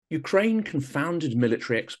Ukraine confounded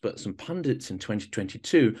military experts and pundits in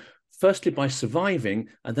 2022, firstly by surviving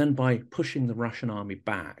and then by pushing the Russian army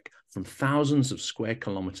back from thousands of square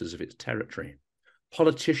kilometers of its territory.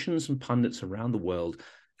 Politicians and pundits around the world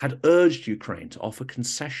had urged Ukraine to offer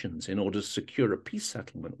concessions in order to secure a peace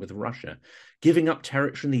settlement with Russia. Giving up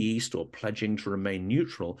territory in the east or pledging to remain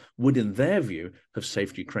neutral would, in their view, have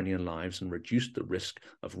saved Ukrainian lives and reduced the risk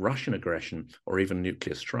of Russian aggression or even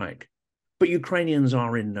nuclear strike. But Ukrainians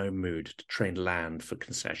are in no mood to trade land for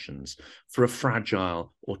concessions, for a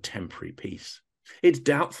fragile or temporary peace. It's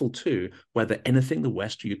doubtful, too, whether anything the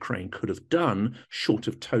West or Ukraine could have done, short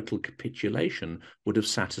of total capitulation, would have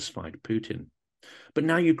satisfied Putin. But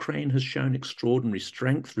now Ukraine has shown extraordinary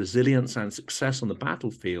strength, resilience, and success on the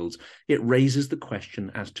battlefields. It raises the question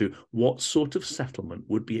as to what sort of settlement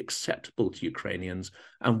would be acceptable to Ukrainians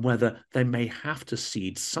and whether they may have to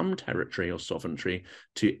cede some territory or sovereignty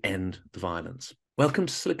to end the violence. Welcome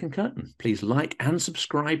to Silicon Curtain. Please like and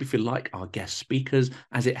subscribe if you like our guest speakers,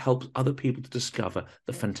 as it helps other people to discover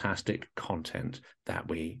the fantastic content that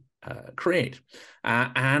we create.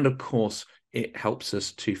 And of course, it helps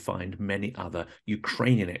us to find many other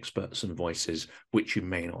Ukrainian experts and voices which you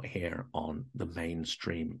may not hear on the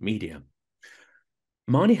mainstream media.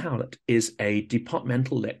 Marnie Howlett is a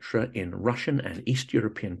Departmental Lecturer in Russian and East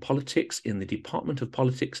European politics in the Department of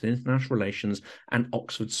Politics and International Relations and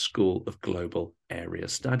Oxford School of Global Area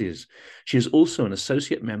Studies. She is also an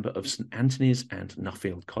associate member of St. Antony's and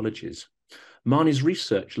Nuffield colleges. Marnie's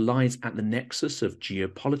research lies at the nexus of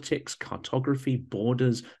geopolitics, cartography,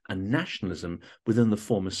 borders, and nationalism within the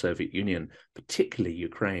former Soviet Union, particularly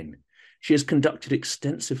Ukraine. She has conducted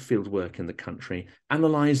extensive fieldwork in the country,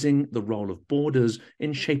 analysing the role of borders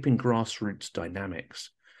in shaping grassroots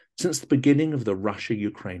dynamics. Since the beginning of the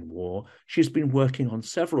Russia-Ukraine war, she has been working on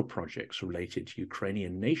several projects related to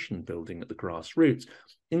Ukrainian nation building at the grassroots,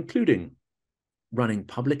 including running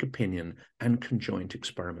public opinion and conjoint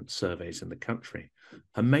experiment surveys in the country.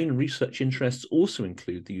 Her main research interests also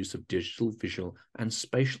include the use of digital, visual, and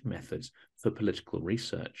spatial methods for political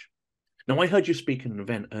research. Now, I heard you speak at an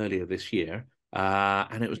event earlier this year,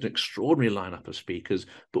 and it was an extraordinary lineup of speakers,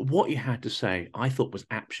 but what you had to say I thought was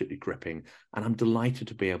absolutely gripping, and I'm delighted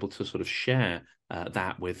to be able to sort of share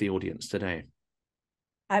that with the audience today.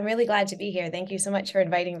 I'm really glad to be here. Thank you so much for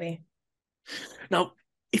inviting me. Now,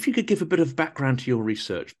 if you could give a bit of background to your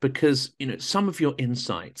research, because some of your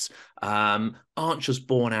insights aren't just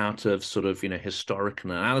born out of sort of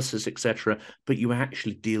historical analysis, etc., but you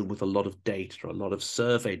actually deal with a lot of data, a lot of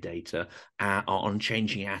survey data on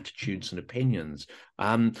changing attitudes and opinions.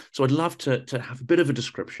 So I'd love to have a bit of a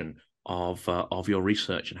description of your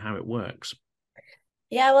research and how it works.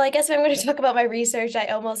 Yeah, well, I guess if I'm going to talk about my research, I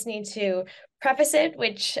almost need to preface it,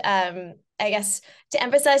 which I guess to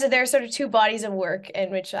emphasize that there are sort of two bodies of work in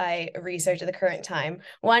which I research at the current time,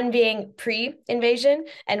 one being pre-invasion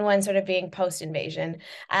and one sort of being post-invasion.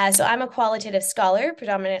 So I'm a qualitative scholar,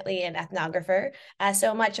 predominantly an ethnographer.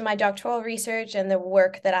 So much of my doctoral research and the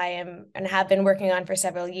work that I am and have been working on for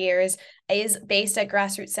several years is based at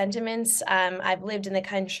grassroots sentiments. I've lived in the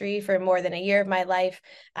country for more than a year of my life.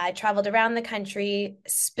 I traveled around the country,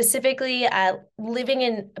 specifically living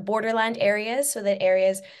in borderland areas, so that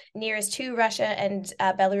areas nearest to Russia and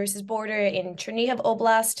Belarus's border in Chernihiv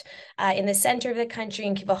Oblast, in the center of the country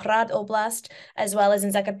in Kilometres Oblast, as well as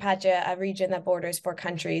in Zakarpattia, a region that borders 4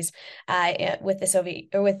 countries with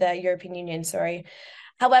the European Union.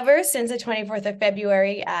 However, since the 24th of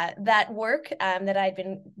February, that work that I'd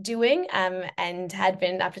been doing and had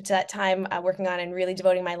been up to that time working on and really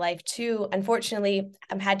devoting my life to, unfortunately,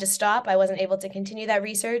 had to stop. I wasn't able to continue that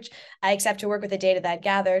research except to work with the data that I'd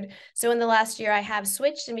gathered. So in the last year, I have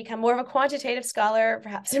switched and become more of a quantitative scholar,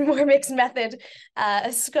 perhaps a more mixed method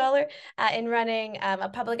scholar, in running a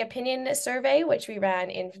public opinion survey, which we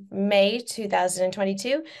ran in May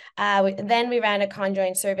 2022. Then we ran a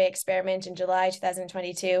conjoint survey experiment in July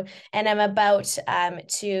 2022. And I'm about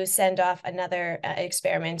to send off another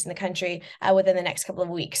experiment in the country within the next couple of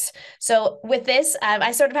weeks. So with this,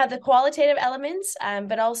 I sort of have the qualitative elements,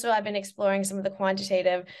 but also I've been exploring some of the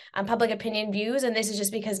quantitative public opinion views. And this is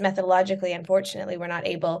just because methodologically, unfortunately, we're not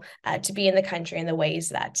able to be in the country in the ways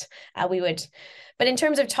that we would. But in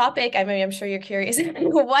terms of topic, I'm sure you're curious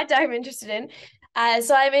what I'm interested in.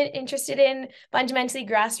 So I'm interested in fundamentally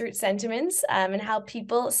grassroots sentiments and how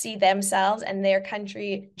people see themselves and their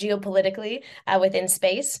country geopolitically within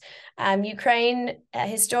space. Ukraine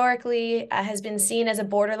historically has been seen as a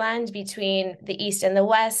borderland between the East and the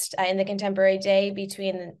West in the contemporary day,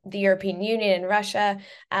 between the European Union and Russia.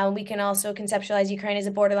 We can also conceptualize Ukraine as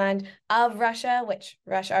a borderland of Russia, which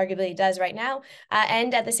Russia arguably does right now,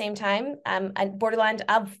 and at the same time, a borderland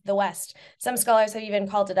of the West. Some scholars have even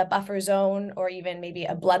called it a buffer zone or even maybe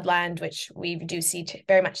a bloodland, which we do see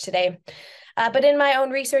very much today. But in my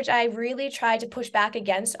own research, I really tried to push back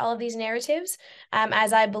against all of these narratives,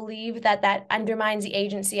 as I believe that that undermines the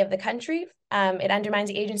agency of the country. It undermines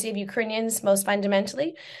the agency of Ukrainians most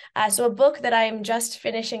fundamentally. So a book that I'm just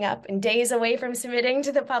finishing up and days away from submitting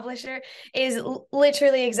to the publisher is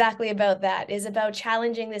literally exactly about that, is about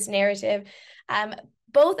challenging this narrative.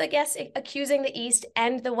 Both, I guess, accusing the East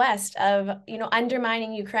and the West of,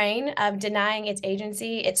 undermining Ukraine, of denying its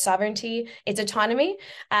agency, its sovereignty, its autonomy,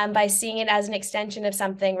 by seeing it as an extension of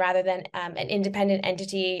something rather than an independent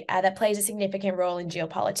entity that plays a significant role in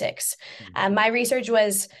geopolitics. My research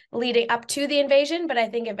was leading up to the invasion, but I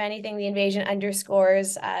think if anything, the invasion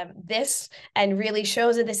underscores this and really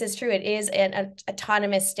shows that this is true. It is an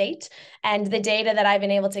autonomous state, and the data that I've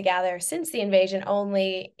been able to gather since the invasion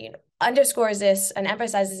only, underscores this and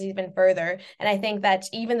emphasizes even further. And I think that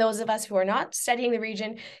even those of us who are not studying the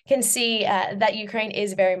region can see that Ukraine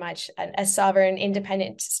is very much a sovereign,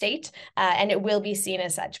 independent state, and it will be seen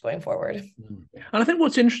as such going forward. And I think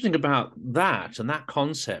what's interesting about that and that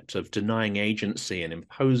concept of denying agency and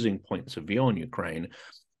imposing points of view on Ukraine,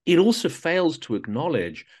 it also fails to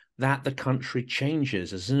acknowledge that the country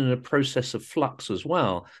changes, is in a process of flux as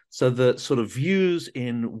well. So the sort of views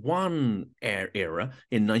in one era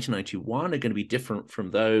in 1991 are going to be different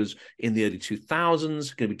from those in the early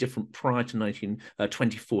 2000s, going to be different prior to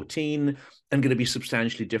 2014, and going to be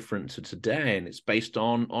substantially different to today. And it's based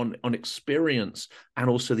on experience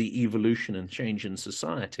and also the evolution and change in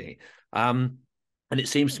society. And it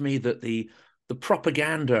seems to me that the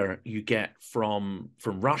propaganda you get from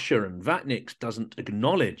Russia and Vatnik doesn't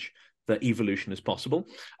acknowledge that evolution is possible,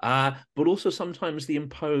 but also sometimes the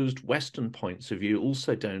imposed Western points of view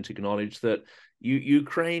also don't acknowledge that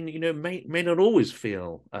Ukraine, may not always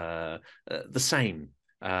feel the same,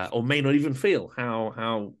 or may not even feel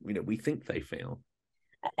how we think they feel.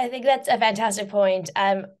 I think that's a fantastic point.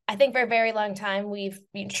 I think for a very long time, we've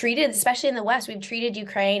treated, especially in the West, we've treated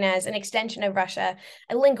Ukraine as an extension of Russia.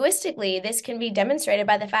 And linguistically, this can be demonstrated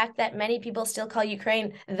by the fact that many people still call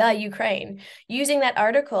Ukraine the Ukraine. Using that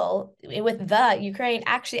article with the Ukraine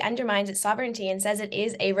actually undermines its sovereignty and says it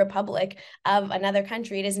is a republic of another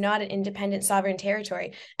country. It is not an independent sovereign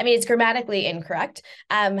territory. I mean, it's grammatically incorrect.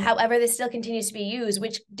 However, this still continues to be used,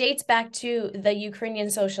 which dates back to the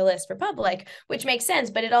Ukrainian Socialist Republic, which makes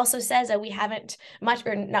sense. But it also says that we haven't much,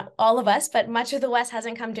 or not all of us, but much of the West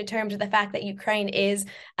hasn't come to terms with the fact that Ukraine is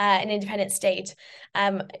an independent state.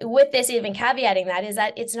 With this, even caveating that, is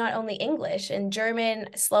that it's not only English, and German,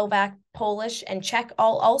 Slovak, Polish, and Czech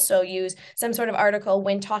all also use some sort of article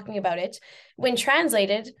when talking about it. When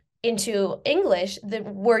translated into English, the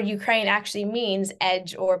word Ukraine actually means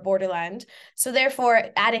edge or borderland. So therefore,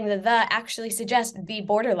 adding the actually suggests the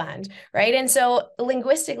borderland, right? And so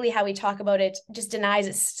linguistically, how we talk about it just denies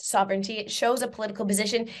its sovereignty. It shows a political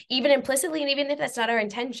position, even implicitly, and even if that's not our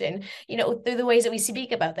intention, through the ways that we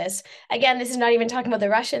speak about this. Again, this is not even talking about the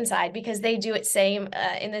Russian side, because they do it same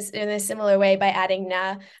in a similar way by adding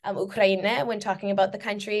na Ukraine when talking about the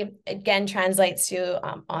country. Again, translates to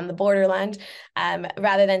on the borderland,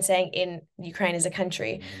 rather than saying in Ukraine as a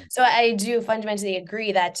country. So I do fundamentally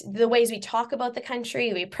agree that the ways we talk about the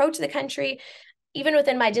country, we approach the country, even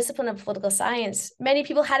within my discipline of political science, many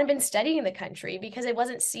people hadn't been studying the country because it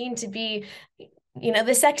wasn't seen to be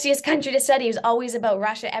the sexiest country to study. It was always about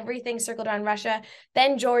Russia. Everything circled around Russia,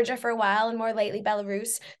 then Georgia for a while, and more lately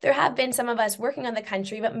Belarus. There have been some of us working on the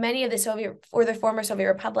country, but many of the Soviet or the former Soviet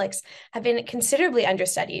republics have been considerably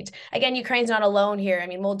understudied. Again, Ukraine's not alone here. I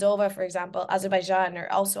mean, Moldova, for example, Azerbaijan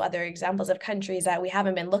are also other examples of countries that we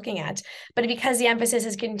haven't been looking at. But because the emphasis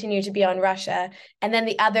has continued to be on Russia, and then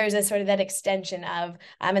the others as sort of that extension of,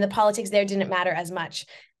 and the politics there didn't matter as much.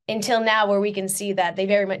 Until now, where we can see that they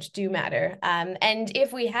very much do matter. And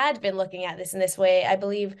if we had been looking at this in this way, I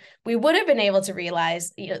believe we would have been able to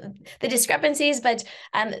realize, the discrepancies, but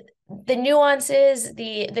the nuances,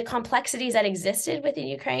 the complexities that existed within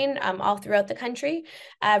Ukraine all throughout the country,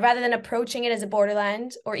 rather than approaching it as a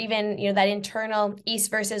borderland or even, that internal East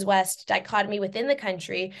versus West dichotomy within the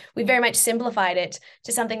country. We very much simplified it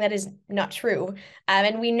to something that is not true.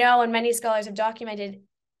 And we know, and many scholars have documented,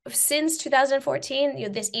 since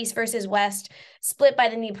 2014, this East versus West split by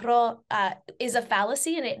the Dnipro is a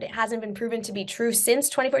fallacy, and it hasn't been proven to be true since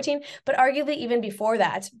 2014, but arguably even before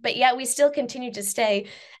that. But yet we still continue to stay.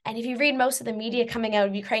 And if you read most of the media coming out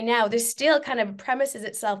of Ukraine now, there's still kind of premises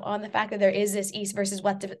itself on the fact that there is this East versus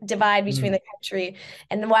West divide between the country,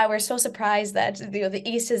 and why we're so surprised that the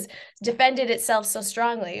East has defended itself so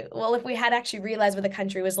strongly. Well, if we had actually realized what the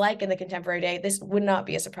country was like in the contemporary day, this would not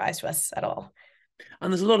be a surprise to us at all.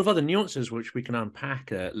 And there's a lot of other nuances which we can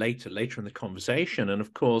unpack later in the conversation. And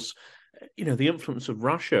of course, the influence of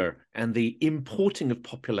Russia and the importing of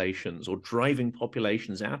populations or driving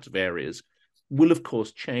populations out of areas will, of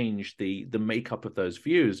course, change the makeup of those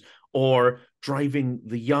views, or driving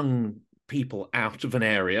the young people out of an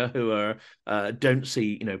area who don't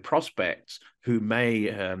see prospects, who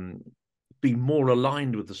may be more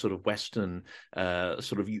aligned with the sort of Western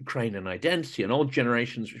sort of Ukrainian identity, and old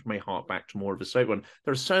generations which may hark back to more of a Soviet one.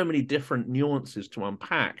 There are so many different nuances to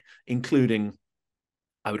unpack, including,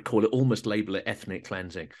 I would call it, almost label it ethnic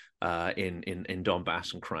cleansing in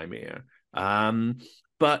Donbass and Crimea.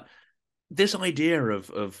 But this idea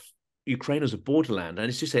of Ukraine as a borderland, and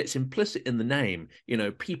as you say, it's implicit in the name,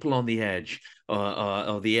 people on the edge,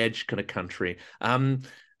 or the edge kind of country.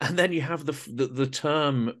 And then you have the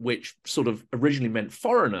term which sort of originally meant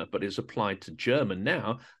foreigner, but is applied to German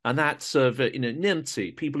now, and that's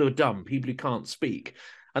Nemci, people who are dumb, people who can't speak.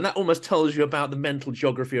 And that almost tells you about the mental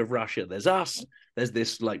geography of Russia. There's us, there's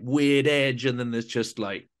this like weird edge, and then there's just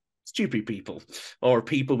like stupid people, or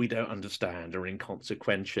people we don't understand, or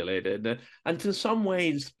inconsequential. And to some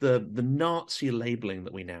ways, the Nazi labeling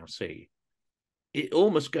that we now see, it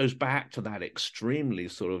almost goes back to that extremely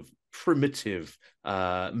sort of primitive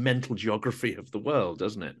mental geography of the world,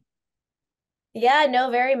 doesn't it? Yeah, no,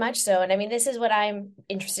 very much so. And I mean, this is what I'm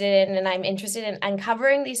interested in, and I'm interested in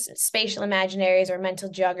uncovering these spatial imaginaries, or mental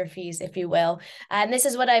geographies, if you will. And this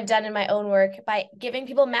is what I've done in my own work by giving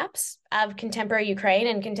people maps of contemporary Ukraine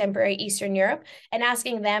and contemporary Eastern Europe, and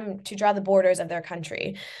asking them to draw the borders of their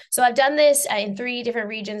country. So I've done this in 3 different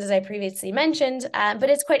regions, as I previously mentioned, but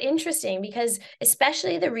it's quite interesting because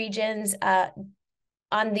especially the regions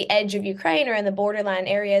on the edge of Ukraine or in the borderland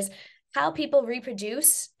areas, how people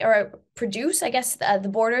reproduce or produce, I guess, the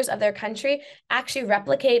borders of their country actually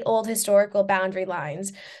replicate old historical boundary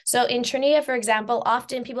lines. So in Chernihiv, for example,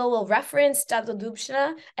 often people will reference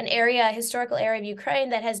Davdolubshina, an historical area of Ukraine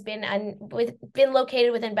that has been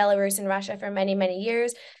located within Belarus and Russia for many, many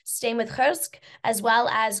years. Same with Khersk, as well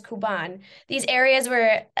as Kuban. These areas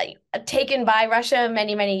were taken by Russia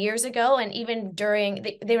many, many years ago, and even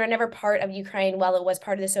they were never part of Ukraine while it was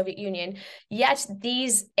part of the Soviet Union. Yet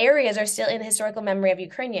these areas are still in the historical memory of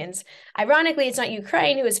Ukrainians. Ironically, it's not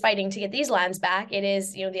Ukraine who is fighting to get these lands back. It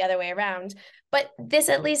is, the other way around. But this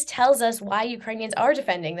at least tells us why Ukrainians are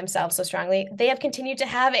defending themselves so strongly. They have continued to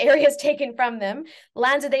have areas taken from them,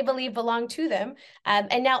 lands that they believe belong to them.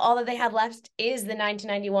 And now all that they have left is the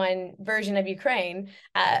 1991 version of Ukraine.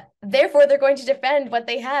 Therefore, they're going to defend what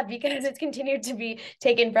they have because it's continued to be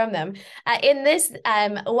taken from them. In this,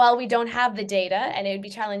 while we don't have the data, and it would be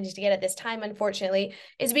challenging to get at this time, unfortunately,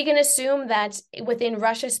 is we can assume that within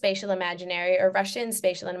Russia's spatial imaginary, or Russian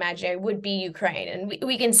spatial imaginary, would be Ukraine. And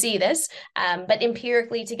we can see this. But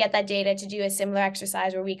empirically, to get that data to do a similar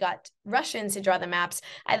exercise where we got Russians to draw the maps,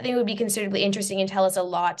 I think it would be considerably interesting and tell us a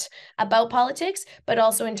lot about politics, but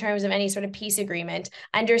also in terms of any sort of peace agreement,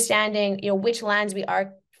 understanding, which lands we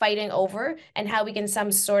are fighting over and how we can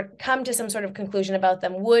come to some sort of conclusion about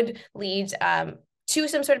them would lead to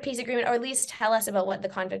some sort of peace agreement, or at least tell us about what the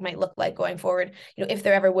conflict might look like going forward, if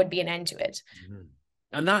there ever would be an end to it.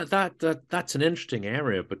 Mm-hmm. And that's an interesting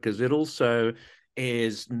area, because it also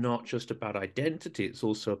is not just about identity, it's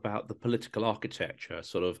also about the political architecture,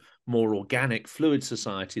 sort of more organic, fluid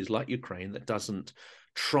societies like Ukraine that doesn't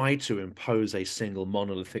try to impose a single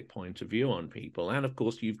monolithic point of view on people. And of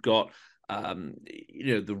course, you've got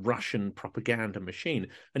the Russian propaganda machine.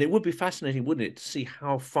 And it would be fascinating, wouldn't it, to see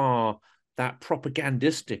how far that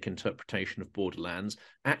propagandistic interpretation of borderlands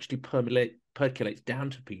actually percolates down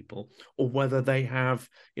to people, or whether they have,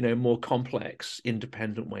 more complex,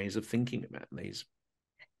 independent ways of thinking about these.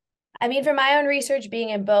 I mean, from my own research, being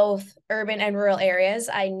in both urban and rural areas,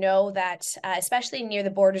 I know that especially near the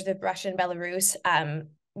borders of Russia and Belarus,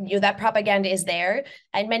 that propaganda is there.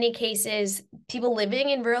 In many cases, people living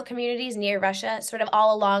in rural communities near Russia, sort of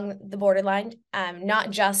all along the borderline,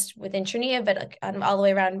 not just within Chernihiv, but all the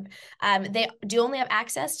way around, they do only have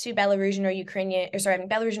access to Belarusian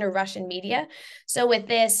or Russian media. So with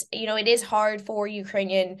this, it is hard for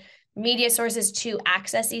Ukrainian media sources to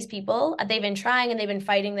access these people. They've been trying and they've been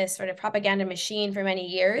fighting this sort of propaganda machine for many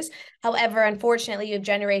years. However, unfortunately, you have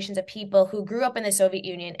generations of people who grew up in the Soviet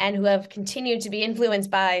Union and who have continued to be influenced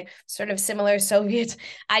by sort of similar Soviet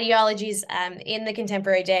ideologies in the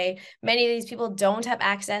contemporary day. Many of these people don't have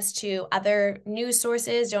access to other news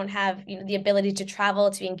sources, don't have the ability to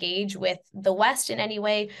travel, to engage with the West in any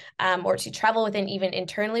way, or to travel within even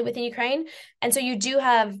internally within Ukraine. And so you do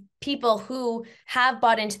have people who have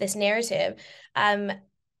bought into this narrative. And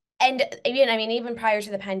even prior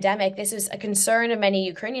to the pandemic, this was a concern of many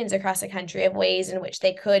Ukrainians across the country of ways in which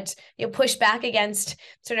they could push back against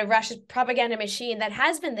sort of Russia's propaganda machine that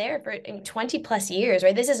has been there for 20 plus years,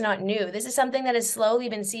 right? This is not new. This is something that has slowly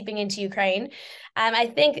been seeping into Ukraine. I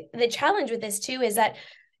think the challenge with this too is that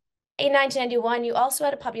in 1991, you also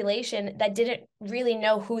had a population that didn't really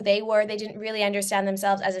know who they were. They didn't really understand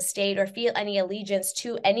themselves as a state or feel any allegiance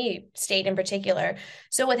to any state in particular.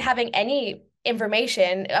 So with having any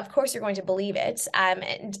information, of course, you're going to believe it,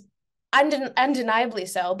 and undeniably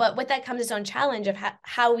so. But with that comes its own challenge of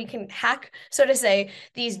how we can hack, so to say,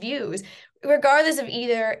 these views. Regardless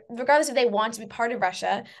if they want to be part of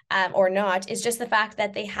Russia or not, is just the fact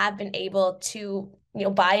that they have been able to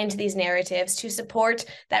buy into these narratives, to support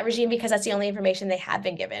that regime because that's the only information they have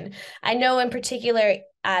been given. I know in particular,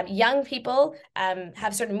 young people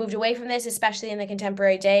have sort of moved away from this, especially in the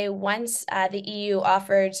contemporary day. Once the EU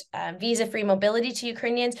offered visa-free mobility to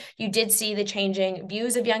Ukrainians, you did see the changing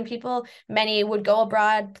views of young people. Many would go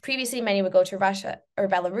abroad. Previously, many would go to Russia or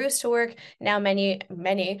Belarus to work. Now many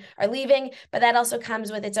are leaving, but that also comes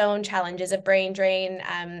with its own challenges of brain drain,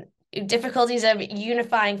 difficulties of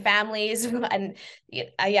unifying families, and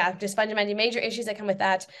just fundamentally major issues that come with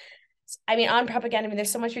that. On propaganda, there's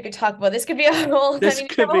so much we could talk about. This could be a whole. This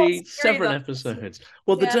could be several episodes.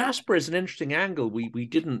 Well, the diaspora is an interesting angle. We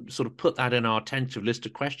didn't sort of put that in our tentative list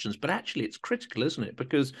of questions, but actually it's critical, isn't it?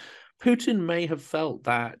 Because Putin may have felt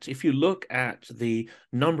that if you look at the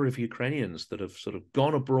number of Ukrainians that have sort of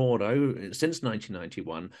gone abroad since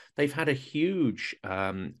 1991, they've had a huge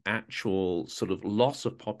actual sort of loss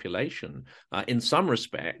of population. In some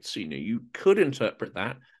respects, you could interpret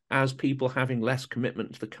that as people having less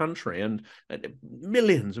commitment to the country, and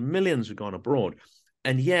millions and millions have gone abroad.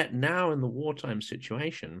 And yet now in the wartime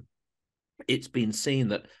situation, it's been seen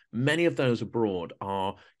that many of those abroad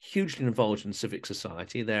are hugely involved in civic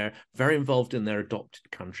society. They're very involved in their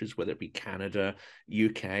adopted countries, whether it be Canada,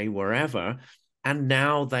 UK, wherever. And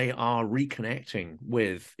now they are reconnecting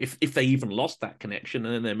with, if they even lost that connection,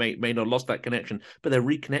 and then they may not have lost that connection, but they're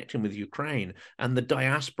reconnecting with Ukraine. And the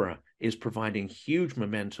diaspora is providing huge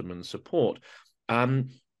momentum and support.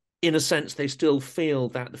 In a sense, they still feel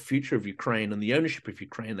that the future of Ukraine and the ownership of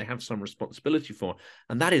Ukraine, they have some responsibility for.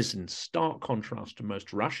 And that is in stark contrast to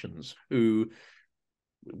most Russians, who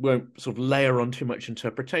won't sort of layer on too much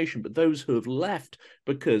interpretation, but those who have left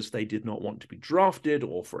because they did not want to be drafted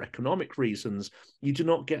or for economic reasons, you do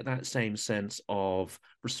not get that same sense of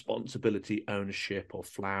responsibility, ownership, or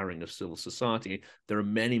flowering of civil society. There are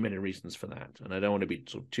many, many reasons for that, and I don't want to be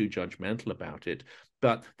sort of too judgmental about it,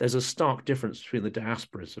 but there's a stark difference between the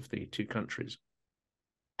diasporas of the two countries.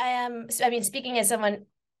 Speaking as someone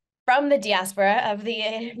from the diaspora of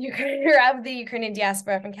the Ukrainian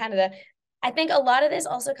diaspora from Canada, I think a lot of this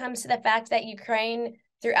also comes to the fact that Ukraine,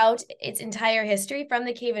 throughout its entire history from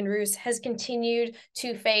the Kievan Rus, has continued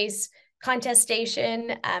to face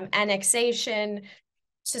contestation, annexation,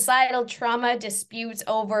 societal trauma, disputes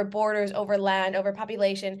over borders, over land, over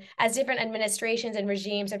population, as different administrations and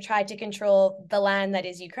regimes have tried to control the land that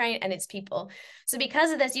is Ukraine and its people. So because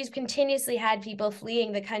of this, you've continuously had people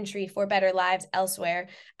fleeing the country for better lives elsewhere,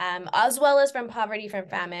 as well as from poverty, from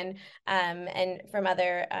famine, and from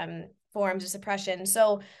other forms of suppression.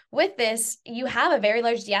 So with this, you have a very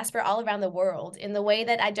large diaspora all around the world in the way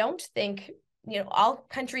that I don't think all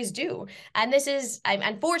countries do. And this is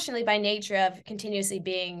unfortunately by nature of continuously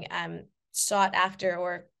being sought after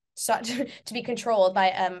or sought to be controlled by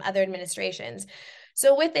other administrations.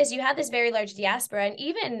 So with this, you have this very large diaspora, and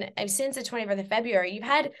even since the 24th of February, you've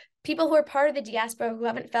had people who are part of the diaspora who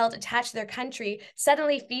haven't felt attached to their country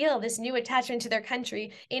suddenly feel this new attachment to their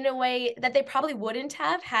country in a way that they probably wouldn't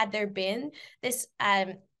have had there been this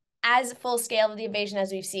as full scale of the invasion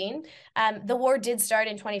as we've seen. The war did start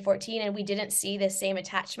in 2014 and we didn't see this same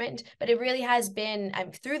attachment, but it really has been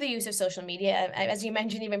through the use of social media, as you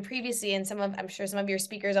mentioned even previously, and I'm sure some of your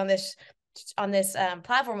speakers on this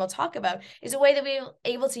platform will talk about, is a way that we're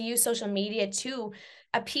able to use social media to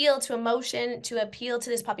appeal to emotion, to appeal to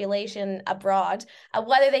this population abroad,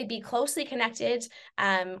 whether they be closely connected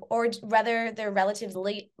or whether their relatives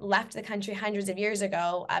left the country hundreds of years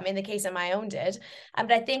ago, in the case of my own did.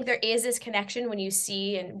 But I think there is this connection when you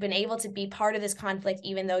see and been able to be part of this conflict,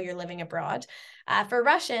 even though you're living abroad. For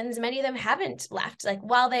Russians, many of them haven't left. Like,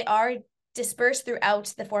 while they are dispersed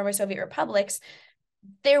throughout the former Soviet republics,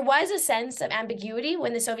 there was a sense of ambiguity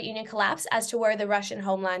when the Soviet Union collapsed as to where the Russian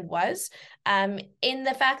homeland was, in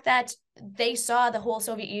the fact that they saw the whole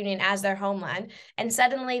Soviet Union as their homeland, and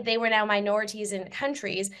suddenly they were now minorities in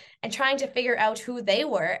countries, and trying to figure out who they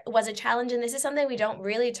were was a challenge. And this is something we don't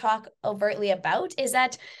really talk overtly about, is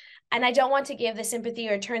that, and I don't want to give the sympathy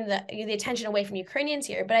or turn the attention away from Ukrainians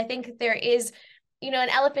here, but I think there is, an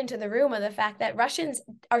elephant in the room of the fact that Russians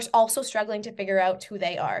are also struggling to figure out who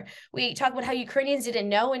they are. We talk about how Ukrainians didn't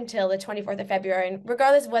know until the 24th of February, and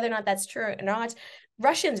regardless of whether or not that's true or not,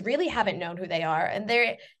 Russians really haven't known who they are. And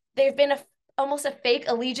they've been almost a fake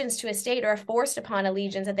allegiance to a state, or a forced upon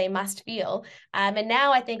allegiance that they must feel. And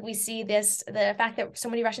now I think we see the fact that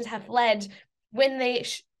so many Russians have fled when they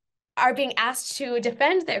are being asked to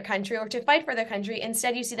defend their country or to fight for their country.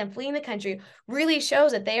 Instead, you see them fleeing the country, really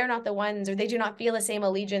shows that they are not the ones, or they do not feel the same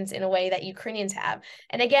allegiance in a way that Ukrainians have.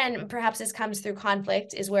 And again, perhaps this comes through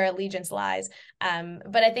conflict, is where allegiance lies.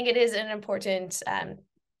 But I think it is an important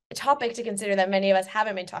topic to consider that many of us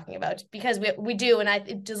haven't been talking about, because we do, and I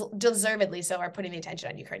deservedly so, are putting the attention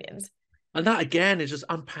on Ukrainians. And that, again, it just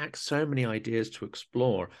unpacks so many ideas to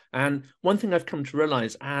explore. And one thing I've come to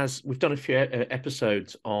realize, as we've done a few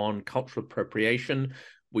episodes on cultural appropriation,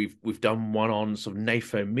 we've done one on sort of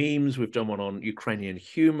NAFO memes, we've done one on Ukrainian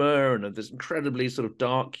humor, and there's incredibly sort of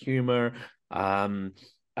dark humor.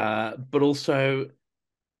 But also,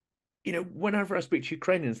 whenever I speak to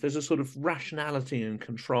Ukrainians, there's a sort of rationality and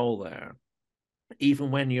control there. Even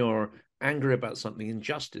when you're angry about something,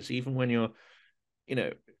 injustice, even when you're,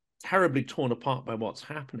 terribly torn apart by what's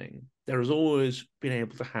happening, there has always been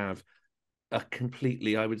able to have a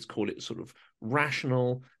completely, I would call it, sort of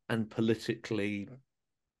rational and politically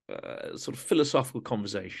sort of philosophical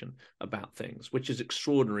conversation about things, which is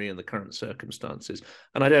extraordinary in the current circumstances.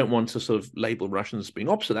 And I don't want to sort of label Russians as being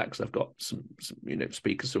opposite that, because I've got some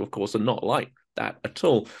speakers who, of course, are not like that at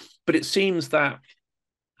all. But it seems that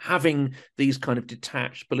having these kind of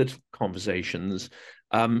detached political conversations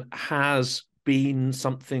has been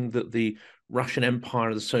something that the Russian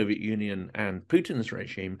Empire, the Soviet Union, and Putin's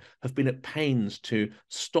regime have been at pains to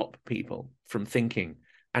stop people from thinking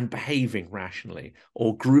and behaving rationally,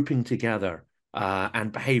 or grouping together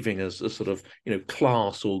and behaving as a sort of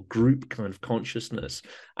class or group kind of consciousness.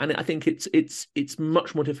 And I think it's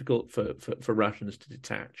much more difficult for Russians to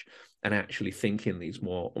detach and actually think in these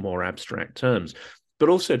more abstract terms. But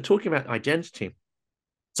also, talking about identity,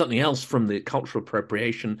 something else from the cultural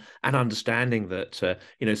appropriation and understanding that,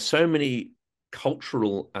 so many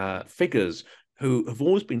cultural figures who have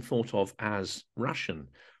always been thought of as Russian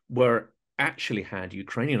actually had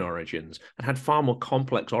Ukrainian origins and had far more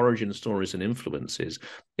complex origin stories and influences.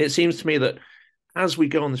 It seems to me that as we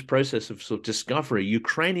go on this process of sort of discovery,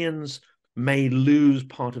 Ukrainians may lose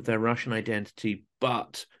part of their Russian identity,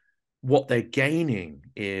 but what they're gaining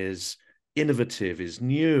is innovative, is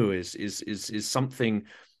new, is something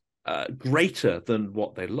greater than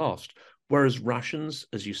what they lost. Whereas Russians,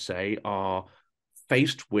 as you say, are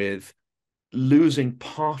faced with losing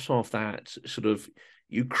part of that sort of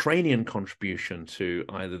Ukrainian contribution to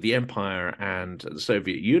either the empire and the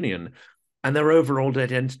Soviet Union, and their overall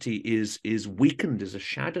identity is weakened as a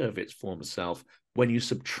shadow of its former self when you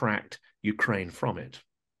subtract Ukraine from it.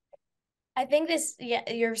 I think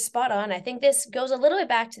you're spot on. I think this goes a little bit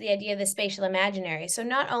back to the idea of the spatial imaginary. So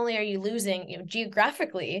not only are you losing,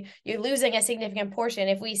 geographically, you're losing a significant portion.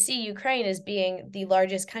 If we see Ukraine as being the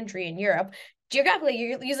largest country in Europe, geographically,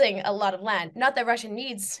 you're losing a lot of land. Not that Russia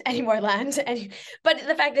needs any more land, but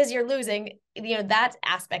the fact is you're losing, that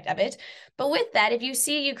aspect of it. But with that, if you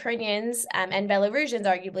see Ukrainians and Belarusians,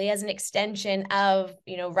 arguably, as an extension of,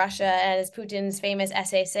 Russia, as Putin's famous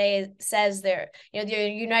essay says, they're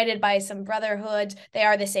united by some brotherhood, they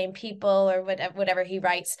are the same people, or whatever he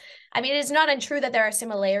writes. I mean, it is not untrue that there are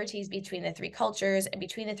similarities between the three cultures and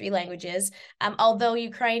between the three languages, although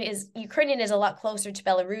Ukrainian is a lot closer to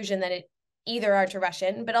Belarusian than it either are to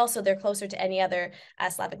Russian, but also they're closer to any other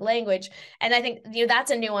Slavic language. And I think that's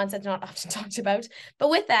a nuance that's not often talked about. But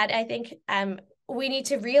with that, I think we need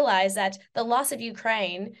to realize that the loss of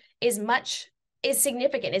Ukraine is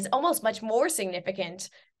significant, is almost much more significant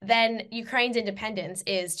than Ukraine's independence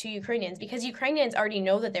is to Ukrainians, because Ukrainians already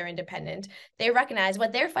know that they're independent. They recognize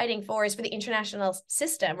what they're fighting for is for the international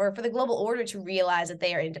system or for the global order to realize that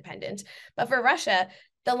they are independent. But for Russia,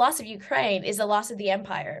 the loss of Ukraine is the loss of the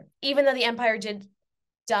empire. Even though the empire did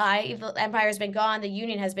die, the empire has been gone, the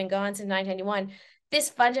Union has been gone since 1991, this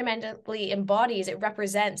fundamentally embodies, it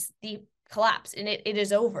represents the collapse, and it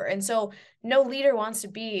is over. And so no leader wants to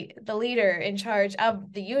be the leader in charge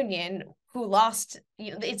of the Union who lost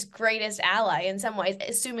its greatest ally in some ways,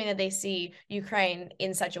 assuming that they see Ukraine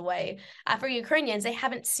in such a way. For Ukrainians, they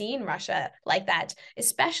haven't seen Russia like that,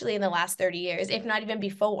 especially in the last 30 years, if not even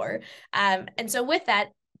before. And so with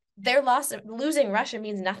that, their loss of losing Russia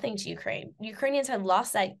means nothing to Ukraine. Ukrainians had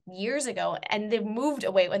lost that years ago, and they've moved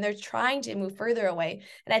away, and they're trying to move further away.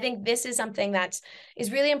 And I think this is something that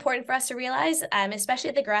is really important for us to realize, especially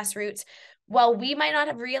at the grassroots. While we might not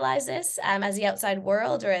have realized this as the outside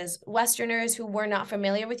world or as Westerners who were not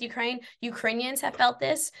familiar with Ukraine, Ukrainians have felt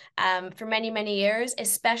this for many, many years,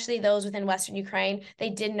 especially those within Western Ukraine. They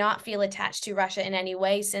did not feel attached to Russia in any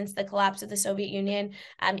way since the collapse of the Soviet Union.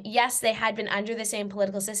 Yes, they had been under the same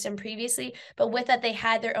political system previously, but with that, they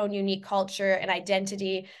had their own unique culture and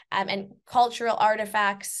identity and cultural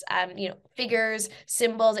artifacts, figures,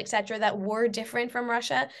 symbols, etc., that were different from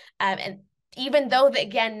Russia. And even though,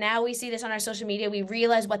 again, now we see this on our social media, we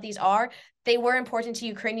realize what these are. They were important to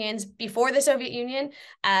Ukrainians before the Soviet Union,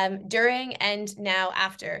 during, and now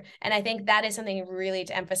after. And I think that is something really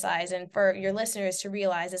to emphasize and for your listeners to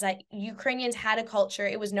realize, is that Ukrainians had a culture.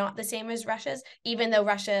 It was not the same as Russia's, even though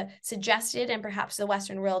Russia suggested and perhaps the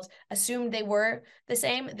Western world assumed they were the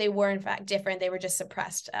same. They were, in fact, different. They were just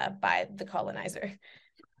suppressed by the colonizer.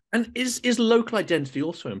 And is local identity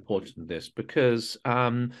also important in this? Because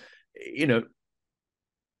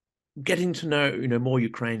getting to know, more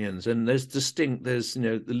Ukrainians, and there's the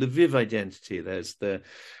Lviv identity, there's the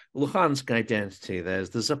Luhansk identity, there's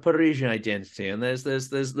the Zaporizhia identity, and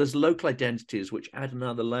there's local identities which add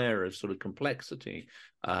another layer of sort of complexity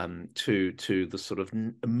to the sort of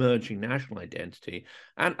emerging national identity.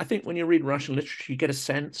 And I think when you read Russian literature, you get a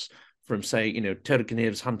sense from, say,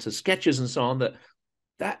 Turgenev's Hunter's sketches and so on,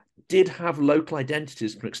 that did have local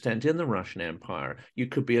identities to an extent in the Russian Empire. You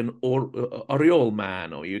could be an Oriol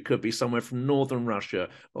man, or you could be somewhere from northern Russia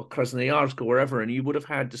or Krasnoyarsk or wherever, and you would have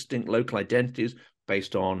had distinct local identities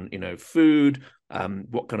based on, food,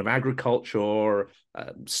 what kind of agriculture,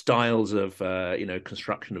 styles of,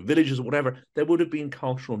 construction of villages or whatever. There would have been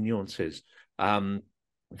cultural nuances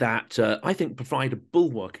that I think provide a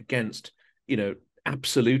bulwark against,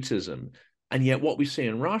 absolutism. And yet what we see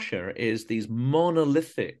in Russia is these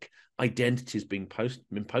monolithic identities being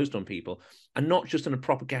imposed on people, and not just in a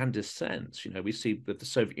propagandist sense. We see that the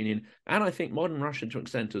Soviet Union, and I think modern Russia to an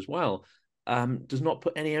extent as well, does not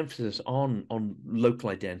put any emphasis on local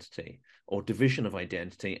identity or division of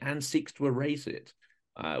identity, and seeks to erase it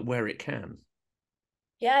where it can.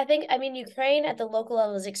 Yeah, Ukraine at the local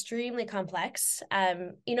level is extremely complex.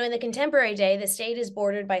 In the contemporary day, the state is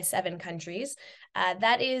bordered by 7 countries.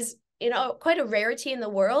 That is quite a rarity in the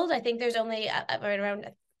world. I think there's only around,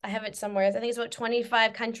 I have it somewhere, I think it's about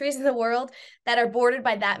 25 countries in the world that are bordered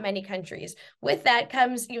by that many countries. With that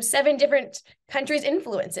comes 7 different countries'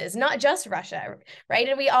 influences, not just Russia, right?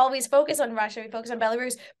 And we always focus on Russia, we focus on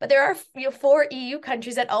Belarus, but there are 4 EU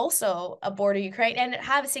countries that also border Ukraine and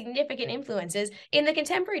have significant influences in the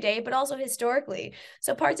contemporary day, but also historically.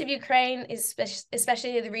 So parts of Ukraine,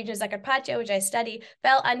 especially the region of Zakarpattia, which I study,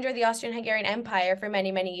 fell under the Austrian-Hungarian Empire for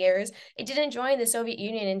many, many years. It didn't join the Soviet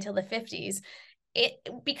Union until the 50s.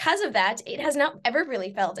 Because of that, it has not ever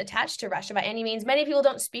really felt attached to Russia by any means. Many people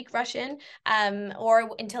don't speak Russian or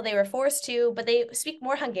until they were forced to, but they speak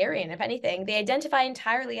more Hungarian, if anything. They identify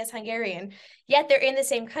entirely as Hungarian, yet they're in the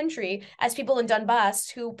same country as people in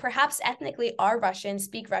Donbass who perhaps ethnically are Russian,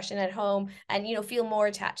 speak Russian at home, and feel more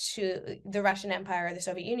attached to the Russian Empire or the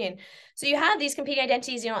Soviet Union. So you have these competing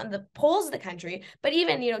identities, on the poles of the country, but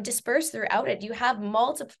even, dispersed throughout it, you have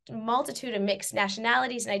multitude of mixed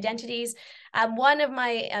nationalities and identities. One of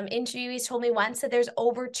my interviewees told me once that there's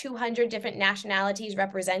over 200 different nationalities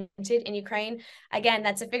represented in Ukraine. Again,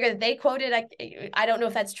 that's a figure that they quoted. I don't know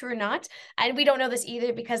if that's true or not. And we don't know this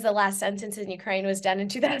either because the last census in Ukraine was done in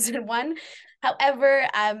 2001. However,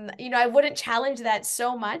 I wouldn't challenge that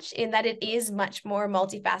so much, in that it is much more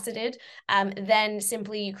multifaceted than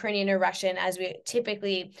simply Ukrainian or Russian, as we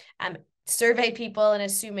typically survey people and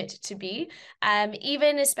assume it to be.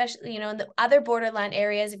 Even especially, in the other borderland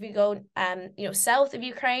areas, if you go, south of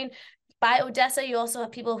Ukraine, by Odessa, you also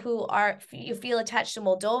have people who you feel attached to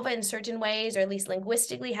Moldova in certain ways, or at least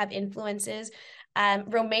linguistically have influences.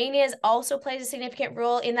 Romania also plays a significant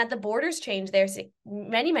role in that the borders change there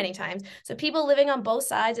many, many times. So people living on both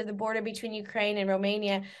sides of the border between Ukraine and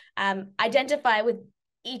Romania identify with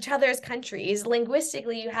each other's countries.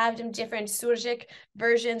 Linguistically, you have them different Surgic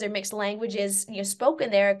versions or mixed languages,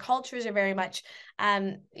 spoken there. Cultures are very much,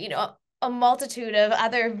 a multitude of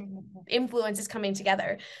other influences coming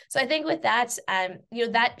together. So I think with that,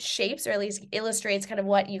 that shapes or at least illustrates kind of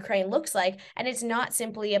what Ukraine looks like. And it's not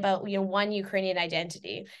simply about, one Ukrainian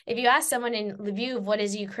identity. If you ask someone in Lviv, what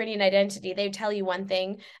is Ukrainian identity, they would tell you one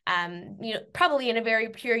thing, probably in a very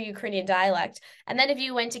pure Ukrainian dialect. And then if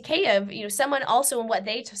you went to Kiev, someone also in what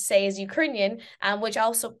they say is Ukrainian, which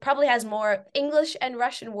also probably has more English and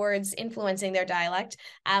Russian words influencing their dialect,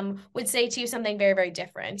 would say to you something very, very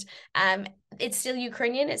different. It's still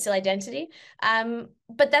Ukrainian, it's still identity.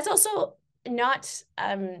 But that's also not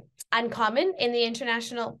uncommon in the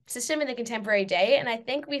international system in the contemporary day. And I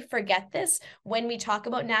think we forget this when we talk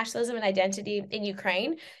about nationalism and identity in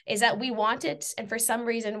Ukraine, is that we want it. And for some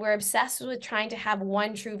reason, we're obsessed with trying to have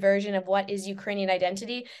one true version of what is Ukrainian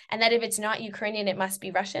identity. And that if it's not Ukrainian, it must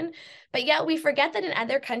be Russian. But yet we forget that in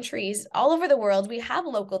other countries all over the world, we have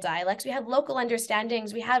local dialects, we have local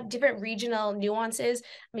understandings, we have different regional nuances.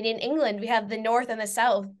 I mean, in England, we have the North and the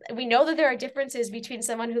South. We know that there are differences between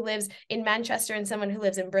someone who lives in Manchester and someone who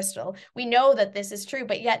lives in Bristol. We know that this is true,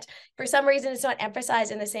 but yet for some reason, it's not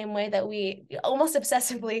emphasized in the same way that we almost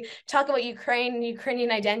obsessively talk about Ukraine and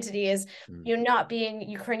Ukrainian identity as not being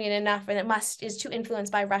Ukrainian enough, and is too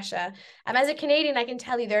influenced by Russia. As a Canadian, I can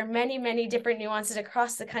tell you there are many, many different nuances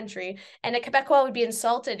across the country. And a Quebecois would be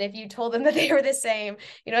insulted if you told them that they were the same,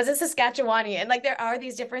 as a Saskatchewanian. Like, there are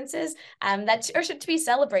these differences that are should to be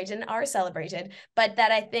celebrated and are celebrated. But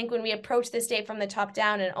that I think when we approach the state from the top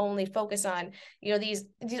down and only focus on, these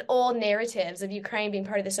old narratives of Ukraine being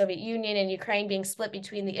part of the Soviet Union and Ukraine being split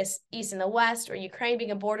between the East and the West, or Ukraine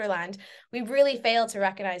being a borderland, we really fail to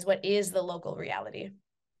recognize what is the local reality.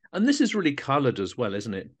 And this is really coloured as well,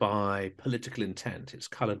 isn't it, by political intent. It's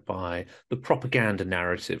coloured by the propaganda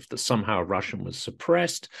narrative that somehow Russian was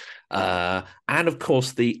suppressed. And of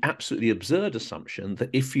course, the absolutely absurd assumption that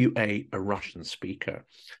if you are a Russian speaker,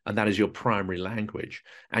 and that is your primary language,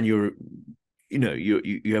 and you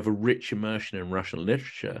have a rich immersion in Russian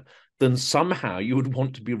literature, then somehow you would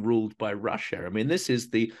want to be ruled by Russia. I mean, this is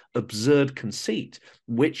the absurd conceit,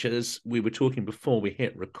 which, as we were talking before we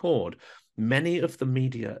hit record, many of the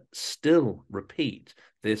media still repeat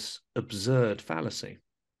this absurd fallacy.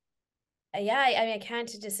 Yeah, I mean, I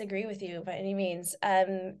can't disagree with you by any means.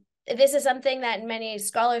 This is something that many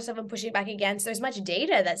scholars have been pushing back against. There's much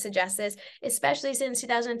data that suggests this, especially since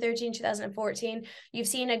 2013, 2014. You've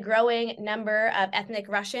seen a growing number of ethnic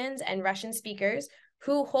Russians and Russian speakers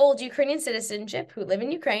who hold Ukrainian citizenship, who live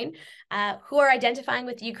in Ukraine, who are identifying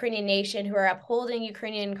with the Ukrainian nation, who are upholding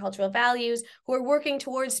Ukrainian cultural values, who are working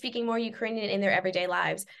towards speaking more Ukrainian in their everyday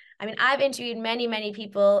lives. I mean, I've interviewed many, many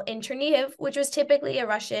people in Chernihiv, which was typically a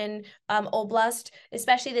Russian oblast,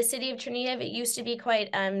 especially the city of Chernihiv. It used to be quite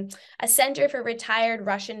a center for retired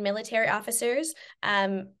Russian military officers.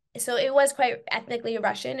 So it was quite ethnically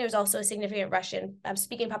Russian. It was also a significant Russian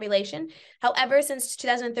speaking population. However, since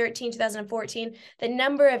 2013, 2014, the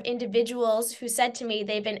number of individuals who said to me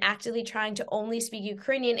they've been actively trying to only speak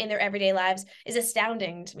Ukrainian in their everyday lives is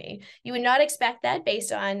astounding to me. You would not expect that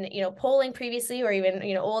based on, polling previously or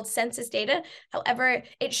even, old census data. However,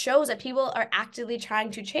 it shows that people are actively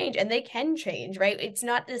trying to change, and they can change, right? It's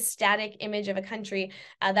not this static image of a country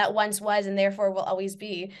that once was and therefore will always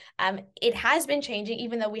be. It has been changing,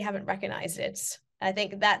 even though we haven't recognized it. I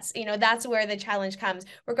think that's where the challenge comes.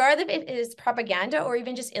 Regardless if it is propaganda or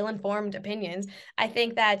even just ill-informed opinions, I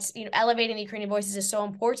think that elevating the Ukrainian voices is so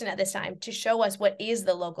important at this time to show us what is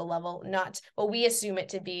the local level, not what we assume it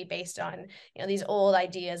to be based on these old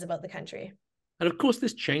ideas about the country. And of course,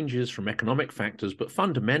 this changes from economic factors, but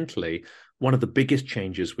fundamentally, one of the biggest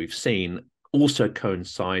changes we've seen also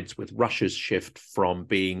coincides with Russia's shift from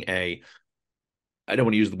being I don't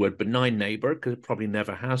want to use the word benign neighbor, because it probably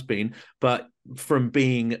never has been, but from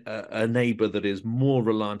being a neighbor that is more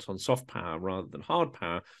reliant on soft power rather than hard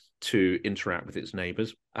power to interact with its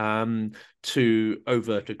neighbors, to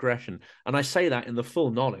overt aggression. And I say that in the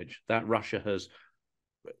full knowledge that Russia has,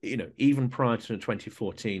 even prior to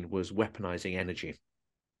 2014, was weaponizing energy.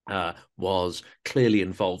 Was clearly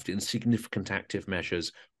involved in significant active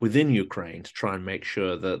measures within Ukraine to try and make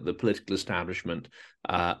sure that the political establishment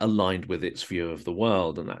aligned with its view of the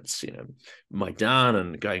world. And that's, Maidan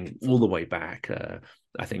and going all the way back.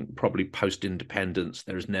 I think probably post-independence,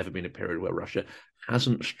 there has never been a period where Russia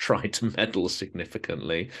hasn't tried to meddle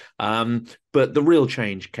significantly. But the real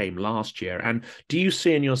change came last year. And do you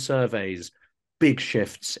see in your surveys big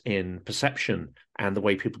shifts in perception and the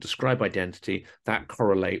way people describe identity that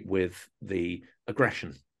correlate with the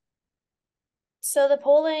aggression? So the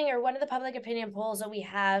polling, or one of the public opinion polls that we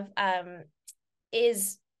have,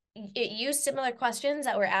 is it used similar questions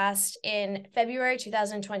that were asked in February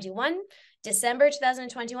 2021, December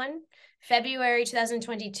 2021, February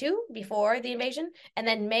 2022 before the invasion, and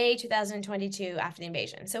then May 2022 after the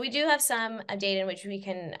invasion. So we do have some data in which we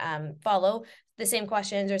can follow the same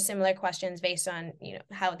questions or similar questions based on, you know,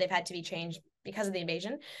 how they've had to be changed because of the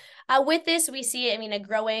invasion. With this, we see, I mean, a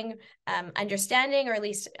growing understanding, or at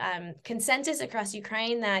least consensus across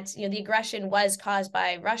Ukraine, that, you know, the aggression was caused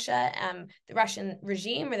by Russia, the Russian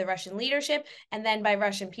regime or the Russian leadership, and then by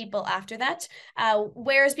Russian people after that.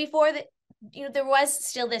 Whereas before, you know, there was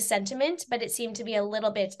still this sentiment, but it seemed to be a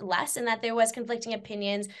little bit less, and that there was conflicting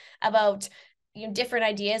opinions about, you know, different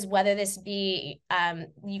ideas, whether this be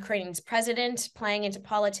Ukraine's president playing into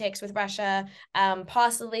politics with Russia,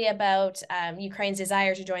 possibly about Ukraine's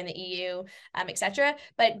desire to join the EU, etc.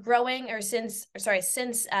 But since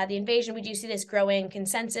the invasion, we do see this growing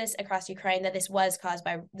consensus across Ukraine that this was caused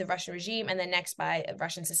by the Russian regime, and then next by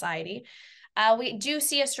Russian society. We do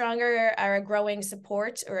see a stronger or a growing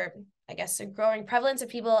support, or I guess a growing prevalence of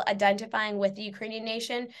people identifying with the Ukrainian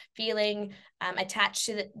nation, feeling attached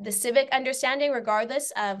to the civic understanding,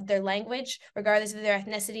 regardless of their language, regardless of their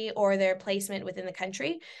ethnicity or their placement within the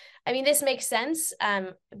country. I mean, this makes sense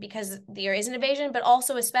because there is an invasion, but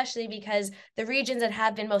also especially because the regions that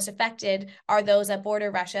have been most affected are those that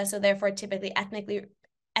border Russia. So therefore, typically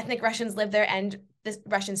ethnic Russians live there, and the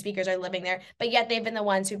Russian speakers are living there, but yet they've been the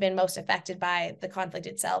ones who've been most affected by the conflict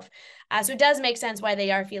itself. So it does make sense why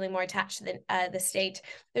they are feeling more attached to the state.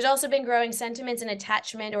 There's also been growing sentiments and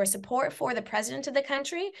attachment or support for the president of the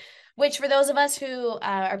country, which for those of us who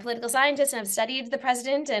are political scientists and have studied the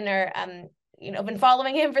president and are been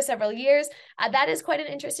following him for several years, that is quite an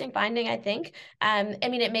interesting finding, I think. I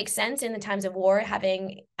mean, it makes sense in the times of war,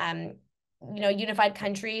 having unified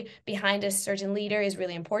country behind a certain leader is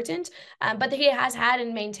really important. But he has had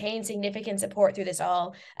and maintained significant support through this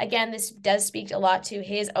all. Again, this does speak a lot to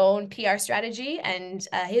his own PR strategy and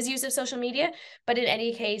his use of social media. But in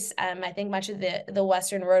any case, I think much of the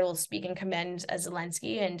Western world will speak and commend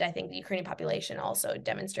Zelensky, and I think the Ukrainian population also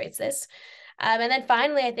demonstrates this. And then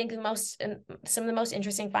finally, I think some of the most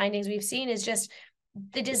interesting findings we've seen is just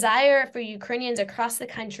the desire for Ukrainians across the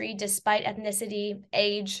country, despite ethnicity,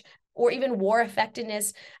 age, or even war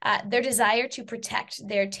effectiveness, their desire to protect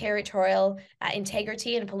their territorial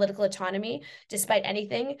integrity and political autonomy, despite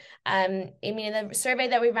anything. I mean, in the survey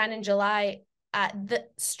that we ran in July, the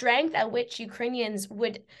strength at which Ukrainians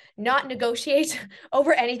would not negotiate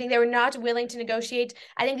over anything, they were not willing to negotiate.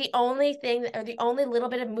 I think the only thing, or the only little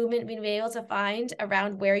bit of movement we've been able to find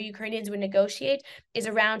around where Ukrainians would negotiate is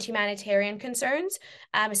around humanitarian concerns,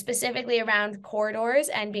 specifically around corridors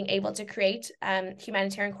and being able to create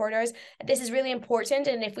humanitarian corridors. This is really important.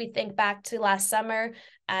 And if we think back to last summer,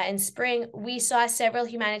 in spring, we saw several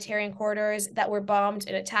humanitarian corridors that were bombed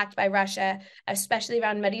and attacked by Russia, especially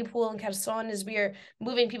around Mariupol and Kherson, as we are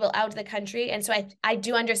moving people out of the country. And so I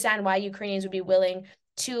do understand why Ukrainians would be willing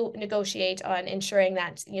to negotiate on ensuring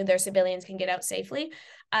that their civilians can get out safely.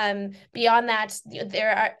 Beyond that,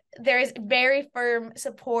 there is very firm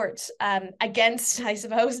support against, I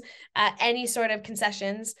suppose, any sort of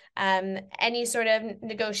concessions, any sort of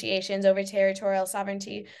negotiations over territorial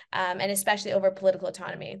sovereignty, and especially over political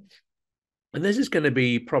autonomy. And this is going to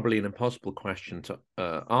be probably an impossible question to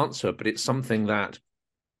answer, but it's something that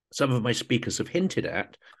some of my speakers have hinted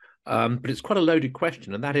at. But it's quite a loaded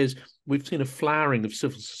question, and that is, we've seen a flowering of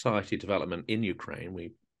civil society development in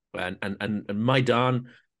Ukraine. And Maidan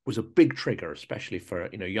was a big trigger, especially for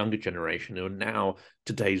younger generation who are now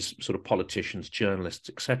today's sort of politicians, journalists,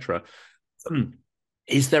 etc.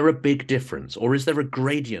 Is there a big difference, or is there a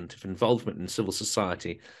gradient of involvement in civil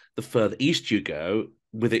society the further east you go,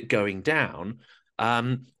 with it going down?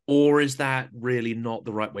 Or is that really not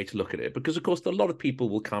the right way to look at it? Because, of course, a lot of people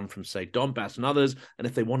will come from, say, Donbass and others, and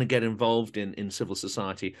if they want to get involved in civil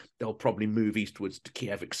society, they'll probably move eastwards to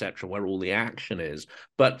Kiev, etc., where all the action is.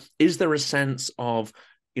 But is there a sense of,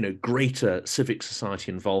 greater civic society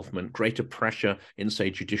involvement, greater pressure in, say,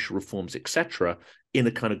 judicial reforms, etc., in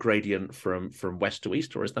a kind of gradient from west to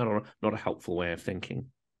east, or is that not a helpful way of thinking?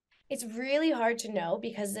 It's really hard to know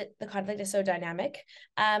because the conflict is so dynamic.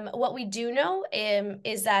 What we do know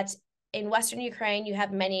is that in Western Ukraine, you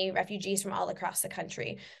have many refugees from all across the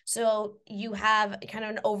country. So you have kind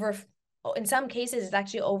of an in some cases, it's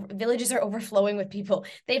actually villages are overflowing with people.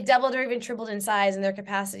 They've doubled or even tripled in size, and their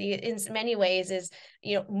capacity in many ways is,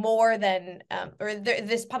 more than,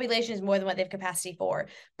 this population is more than what they have capacity for.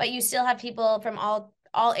 But you still have people from all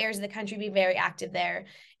areas of the country be very active there.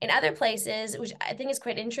 In other places, which I think is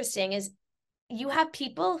quite interesting, is you have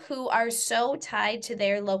people who are so tied to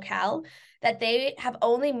their locale that they have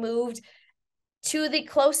only moved to the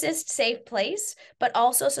closest safe place, but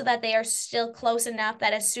also so that they are still close enough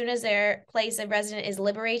that as soon as their place of residence is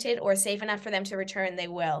liberated or safe enough for them to return, they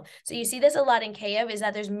will. So you see this a lot in Kyiv, is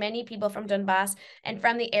that there's many people from Donbass and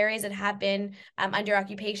from the areas that have been under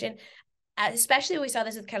occupation. Especially we saw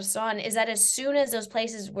this with Kherson, is that as soon as those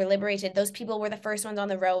places were liberated, those people were the first ones on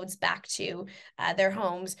the roads back to their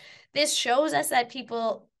homes. This shows us that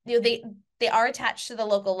people, they are attached to the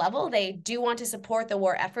local level. They do want to support the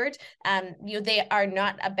war effort. They are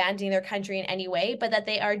not abandoning their country in any way, but that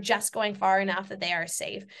they are just going far enough that they are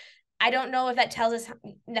safe. I don't know if that tells us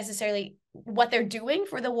necessarily what they're doing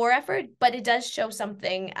for the war effort, but it does show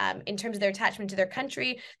something in terms of their attachment to their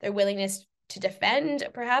country, their willingness to defend,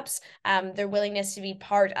 perhaps, their willingness to be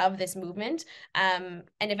part of this movement. And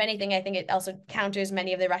if anything, I think it also counters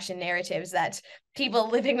many of the Russian narratives that people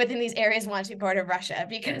living within these areas want to be part of Russia,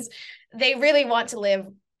 because they really want to live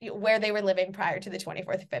where they were living prior to the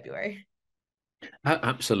 24th of February.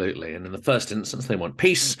 Absolutely. And in the first instance, they want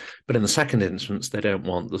peace, but in the second instance, they don't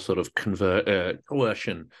want the sort of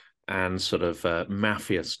coercion and sort of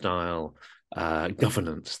mafia-style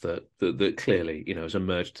governance that clearly, has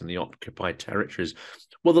emerged in the occupied territories.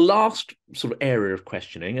 Well, the last sort of area of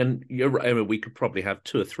questioning, and we could probably have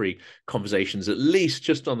 2 or 3 conversations at least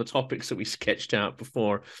just on the topics that we sketched out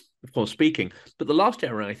before speaking. But the last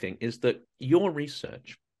area, I think, is that your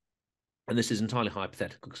research, and this is entirely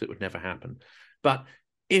hypothetical because it would never happen, but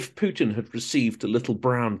if Putin had received a little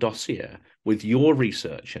brown dossier with your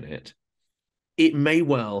research in it, it may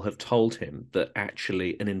well have told him that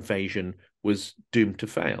actually an invasion was doomed to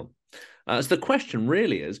fail. So the question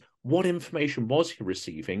really is, what information was he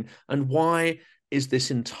receiving, and why is this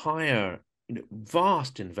entire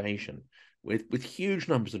vast invasion with huge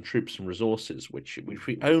numbers of troops and resources, which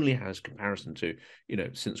he only has comparison to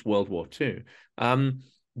since World War II,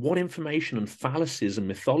 what information and fallacies and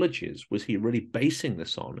mythologies was he really basing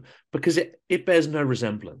this on? Because it bears no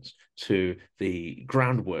resemblance to the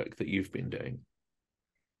groundwork that you've been doing.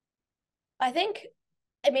 I think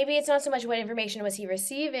maybe it's not so much what information was he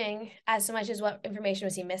receiving as so much as what information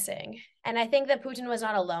was he missing. And I think that Putin was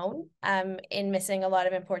not alone in missing a lot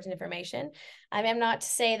of important information. I'm not to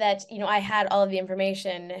say that, I had all of the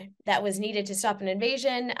information that was needed to stop an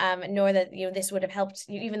invasion, nor that, this would have helped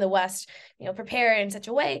even the West, prepare in such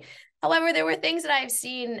a way. However, there were things that I've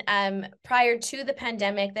seen prior to the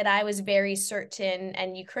pandemic that I was very certain,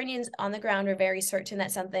 and Ukrainians on the ground were very certain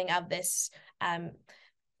that something of this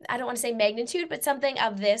I don't want to say magnitude, but something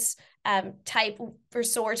of this type or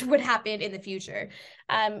sort would happen in the future.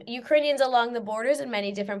 Ukrainians along the borders in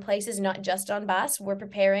many different places, not just Donbass, were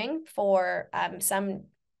preparing for some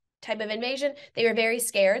type of invasion. They were very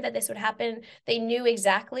scared that this would happen. They knew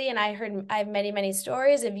exactly, and I have many, many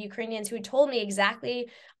stories of Ukrainians who told me exactly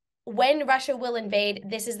when Russia will invade,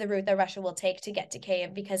 this is the route that Russia will take to get to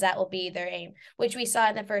Kyiv, because that will be their aim, which we saw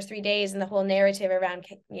in the first 3 days, and the whole narrative around,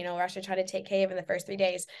 Russia trying to take Kyiv in the first 3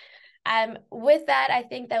 days. With that, I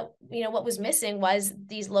think that, what was missing was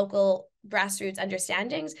these local grassroots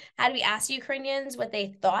understandings. Had we asked Ukrainians what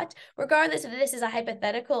they thought, regardless if this is a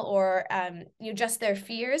hypothetical or just their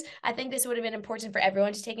fears, I think this would have been important for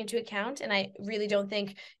everyone to take into account. And I really don't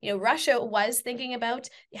think Russia was thinking about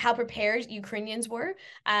how prepared Ukrainians were.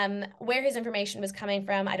 Where his information was coming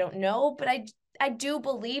from, I don't know, but I do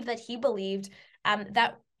believe that he believed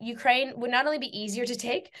that Ukraine would not only be easier to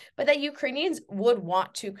take, but that Ukrainians would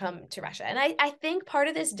want to come to Russia. And I think part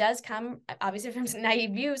of this does come, obviously, from some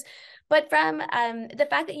naive views, but from the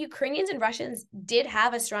fact that Ukrainians and Russians did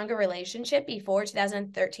have a stronger relationship before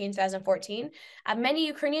 2013, 2014. Many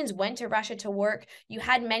Ukrainians went to Russia to work. You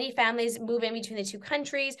had many families move in between the two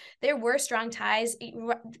countries. There were strong ties.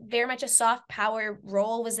 Very much a soft power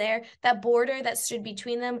role was there. That border that stood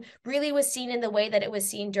between them really was seen in the way that it was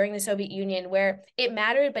seen during the Soviet Union, where it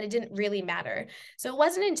mattered, but it didn't really matter. So it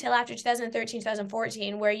wasn't until after 2013,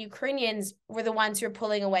 2014, where Ukrainians were the ones who were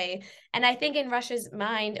pulling away. And I think in Russia's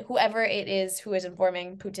mind, whoever it is who is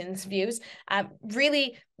informing Putin's views,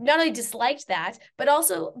 really not only disliked that, but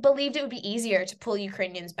also believed it would be easier to pull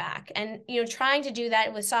Ukrainians back. And, trying to do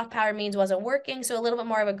that with soft power means wasn't working. So a little bit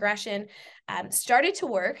more of aggression started to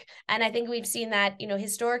work. And I think we've seen that,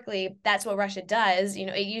 historically, that's what Russia does.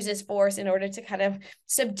 It uses force in order to kind of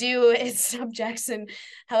subdue its subjects and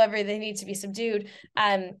however they need to be subdued.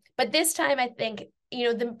 But this time, I think,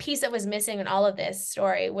 the piece that was missing in all of this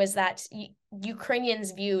story was that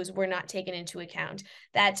Ukrainians' views were not taken into account.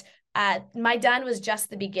 That Maidan was just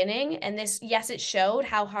the beginning, and this, yes, it showed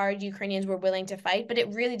how hard Ukrainians were willing to fight, but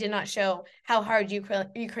it really did not show how hard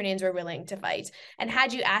Ukrainians were willing to fight. And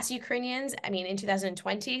had you asked Ukrainians, in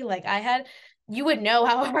 2020, like I had, you would know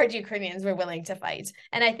how hard Ukrainians were willing to fight.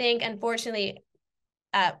 And I think, unfortunately,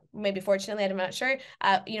 maybe fortunately, I'm not sure,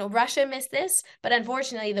 Russia missed this, but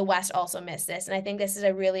unfortunately the West also missed this. And I think this is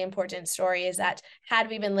a really important story, is that had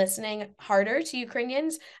we been listening harder to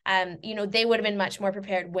Ukrainians, they would have been much more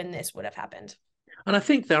prepared when this would have happened. And I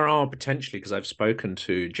think there are potentially, because I've spoken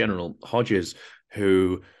to General Hodges,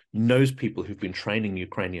 who knows people who've been training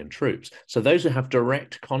Ukrainian troops. So those who have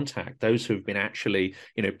direct contact, those who've been actually,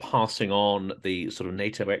 passing on the sort of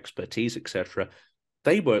NATO expertise, etc.,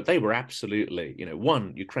 they were absolutely,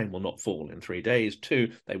 one, Ukraine will not fall in 3 days.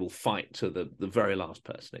 Two, they will fight to the very last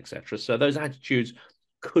person, etc. So those attitudes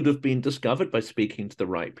could have been discovered by speaking to the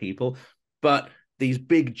right people. But these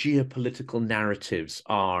big geopolitical narratives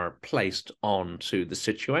are placed onto the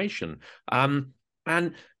situation.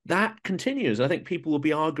 And that continues. I think people will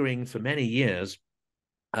be arguing for many years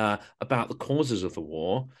about the causes of the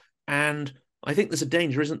war. And I think there's a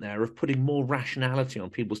danger, isn't there, of putting more rationality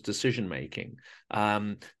on people's decision-making.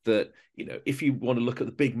 That, if you want to look at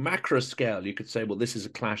the big macro scale, you could say, well, this is a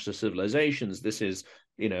clash of civilizations. This is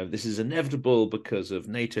inevitable because of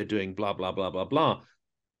NATO doing blah, blah, blah, blah, blah.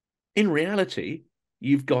 In reality,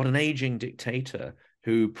 you've got an aging dictator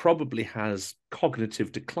who probably has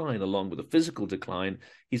cognitive decline along with a physical decline.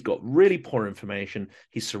 He's got really poor information.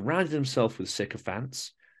 He's surrounded himself with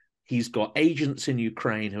sycophants. He's got agents in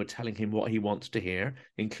Ukraine who are telling him what he wants to hear,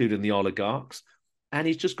 including the oligarchs. And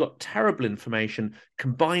he's just got terrible information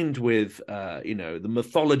combined with, the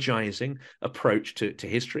mythologizing approach to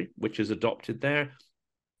history, which is adopted there,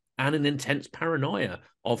 and an intense paranoia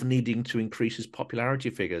of needing to increase his popularity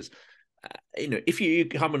figures. If you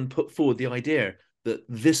come and put forward the idea that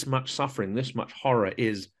this much suffering, this much horror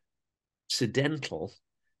is accidental,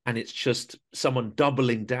 and it's just someone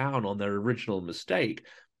doubling down on their original mistake,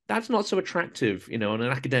 that's not so attractive, in an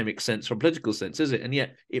academic sense or political sense, is it? And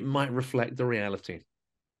yet it might reflect the reality.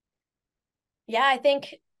 Yeah, I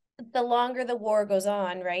think the longer the war goes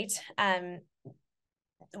on, right?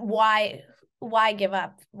 Why give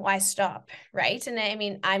up? Why stop? Right?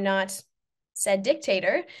 And I'm not said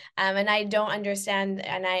dictator, and I don't understand,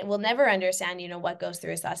 and I will never understand, what goes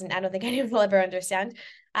through his thoughts, and I don't think anyone will ever understand.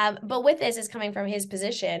 But with this is coming from his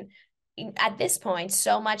position. At this point,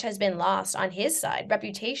 so much has been lost on his side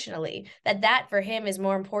reputationally that for him is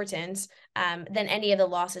more important than any of the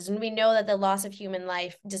losses. And we know that the loss of human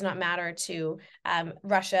life does not matter to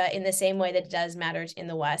Russia in the same way that it does matter in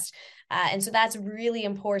the West. And so that's really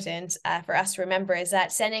important for us to remember, is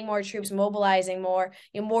that sending more troops, mobilizing more,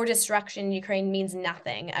 more destruction in Ukraine means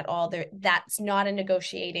nothing at all. That's not a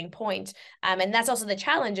negotiating point. And that's also the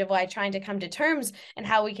challenge of why trying to come to terms and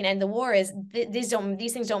how we can end the war is these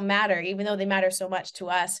things don't matter, even though they matter so much to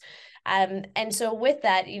us. And so with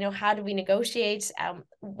that, how do we negotiate?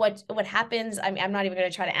 What happens? I'm not even going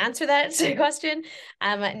to try to answer that question.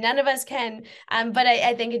 None of us can. But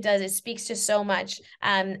I think it does. It speaks to so much.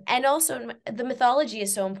 And also the mythology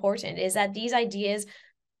is so important, is that these ideas,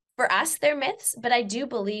 for us, they're myths, but I do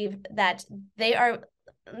believe that they are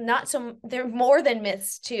not so, they're more than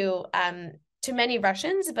myths to many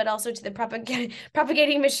Russians, but also to the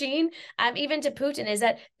propagating machine, even to Putin, is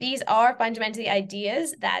that these are fundamentally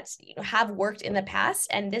ideas that have worked in the past,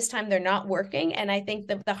 and this time they're not working. And I think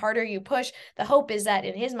the harder you push, the hope is that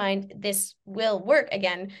in his mind, this will work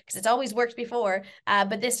again, because it's always worked before.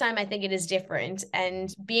 But this time I think it is different.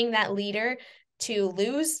 And being that leader to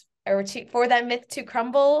lose, or for that myth to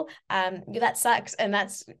crumble, that sucks, and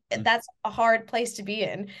that's a hard place to be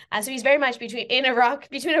in. So he's very much between a rock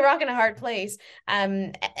and a hard place,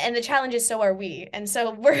 and the challenge is, so are we, and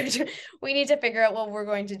so we need to figure out what we're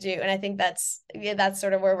going to do. And I think that's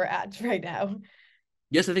sort of where we're at right now.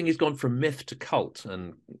 Yes, I think he's gone from myth to cult,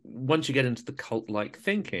 and once you get into the cult-like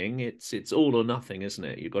thinking, it's all or nothing, isn't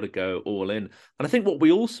it? You've got to go all in. And I think what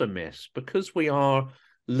we also miss, because we are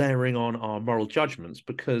layering on our moral judgments,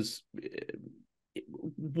 because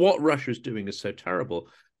what Russia is doing is so terrible,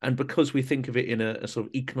 And because we think of it in a sort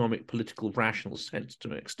of economic, political, rational sense to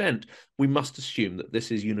an extent, we must assume that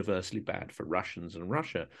this is universally bad for Russians and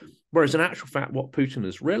Russia. Whereas in actual fact, what Putin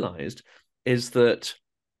has realized is that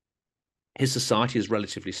his society is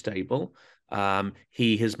relatively stable.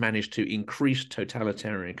 He has managed to increase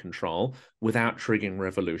totalitarian control without triggering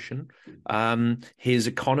revolution. His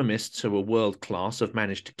economists, who are world class, have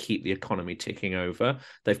managed to keep the economy ticking over.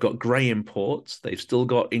 They've got grey imports. They've still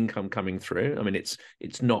got income coming through. I mean,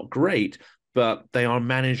 it's not great, but they are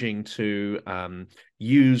managing to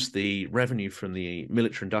use the revenue from the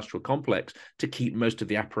military-industrial complex to keep most of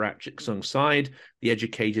the apparatchiks on side, the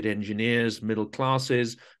educated engineers, middle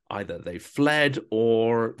classes. Either they've fled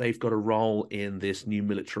or they've got a role in this new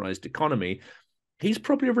militarized economy. He's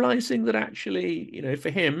probably realizing that actually, for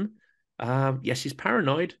him, yes, he's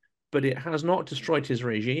paranoid, but it has not destroyed his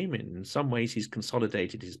regime. In some ways, he's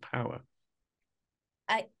consolidated his power.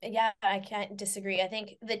 I can't disagree. I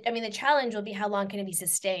think that, the challenge will be how long can it be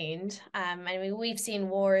sustained? We've seen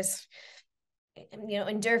wars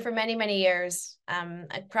endure for many, many years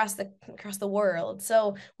across the world.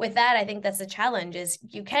 So with that, I think that's the challenge is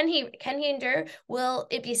can he endure? Will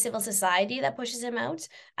it be civil society that pushes him out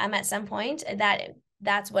at some point?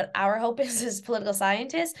 That's what our hope is as political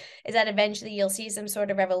scientists, is that eventually you'll see some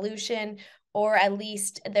sort of revolution, or at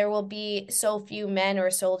least there will be so few men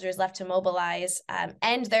or soldiers left to mobilize,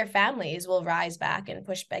 and their families will rise back and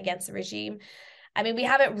push against the regime. We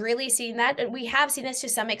haven't really seen that. We have seen this to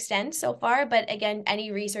some extent so far, but again,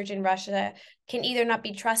 any research in Russia can either not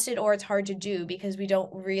be trusted or it's hard to do because we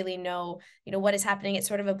don't really know, what is happening. It's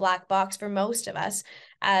sort of a black box for most of us.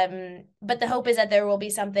 But the hope is that there will be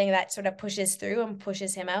something that sort of pushes through and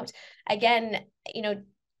pushes him out. Again,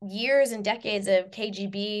 years and decades of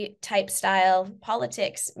KGB type style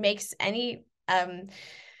politics makes any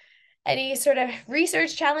sort of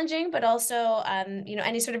research challenging, but also,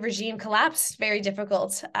 any sort of regime collapse very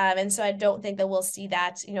difficult. And so I don't think that we'll see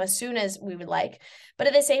that, as soon as we would like. But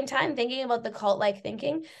at the same time, thinking about the cult-like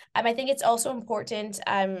thinking, I think it's also important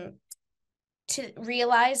to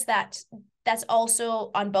realize that that's also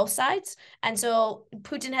on both sides. And so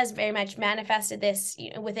Putin has very much manifested this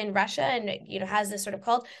within Russia and, has this sort of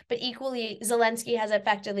cult, but equally Zelensky has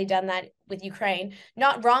effectively done that with Ukraine,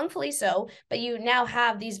 not wrongfully so, but you now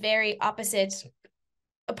have these very opposite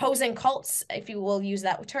opposing cults, if you will use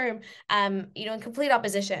that term, in complete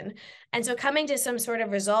opposition. And so coming to some sort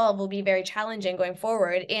of resolve will be very challenging going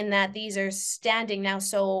forward, in that these are standing now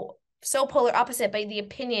so polar opposite, but the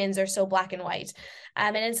opinions are so black and white.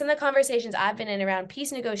 And in some of the conversations I've been in around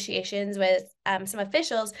peace negotiations with some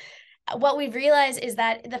officials, what we've realized is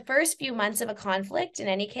that the first few months of a conflict, in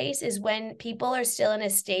any case, is when people are still in a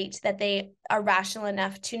state that they are rational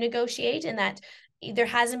enough to negotiate, and that there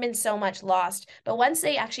hasn't been so much lost. But once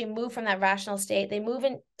they actually move from that rational state, they move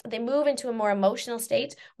into a more emotional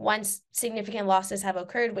state once significant losses have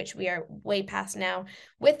occurred, which we are way past now.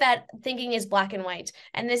 With that, thinking is black and white.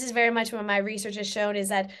 And this is very much what my research has shown, is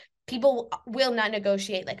that people will not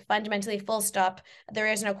negotiate, like fundamentally, full stop.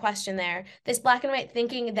 There is no question there. This black and white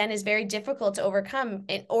thinking then is very difficult to overcome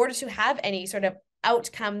in order to have any sort of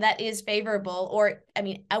outcome that is favorable, or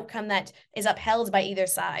outcome that is upheld by either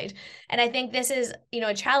side. And I think this is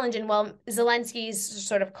a challenge. And while Zelensky's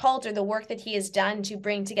sort of cult, or the work that he has done to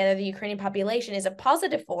bring together the Ukrainian population, is a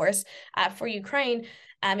positive force for Ukraine,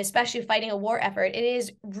 especially fighting a war effort, it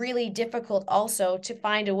is really difficult also to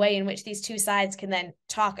find a way in which these two sides can then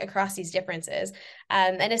talk across these differences.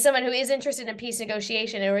 And as someone who is interested in peace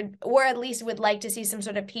negotiation, or at least would like to see some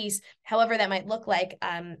sort of peace, however that might look like,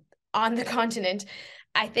 on the continent,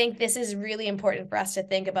 I think this is really important for us to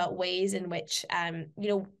think about ways in which,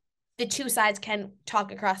 the two sides can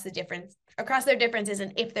talk across their differences,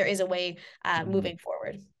 and if there is a way moving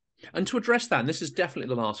forward. And to address that, and this is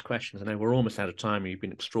definitely the last question, I know we're almost out of time, and you've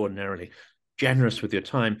been extraordinarily generous with your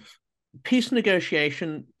time. Peace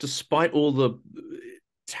negotiation, despite all the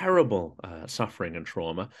terrible suffering and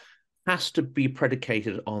trauma, has to be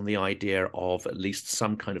predicated on the idea of at least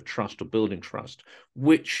some kind of trust, or building trust,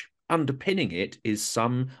 which underpinning it is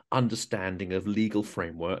some understanding of legal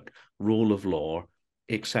framework, rule of law,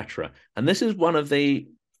 etc. And this is one of the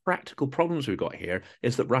practical problems we've got here,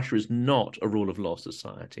 is that Russia is not a rule of law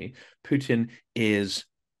society. Putin is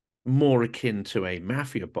more akin to a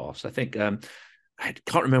mafia boss. I think I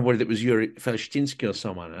can't remember whether it was Yuri Felshtinsky or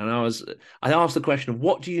someone, and I asked the question of,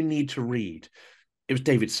 what do you need to read? It was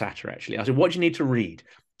David Satter, actually. I said, what do you need to read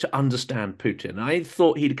to understand Putin? I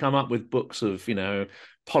thought he'd come up with books of,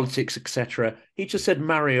 politics, etc. He just said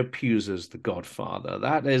Mario Puzo's The Godfather.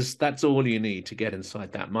 That's all you need to get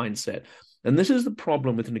inside that mindset. And this is the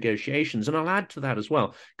problem with negotiations. And I'll add to that as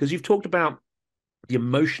well, because you've talked about the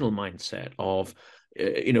emotional mindset of,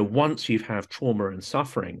 once you have trauma and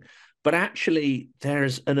suffering. But actually,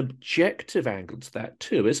 there's an objective angle to that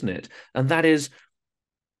too, isn't it? And that is,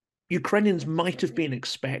 Ukrainians might have been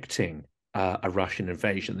expecting a Russian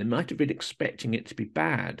invasion. They might have been expecting it to be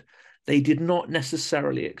bad. They did not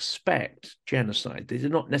necessarily expect genocide. They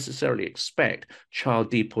did not necessarily expect child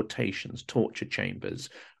deportations, torture chambers,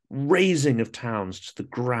 razing of towns to the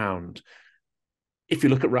ground. If you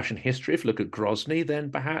look at Russian history, if you look at Grozny, then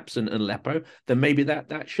perhaps, and Aleppo, then maybe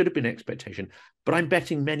that should have been expectation. But I'm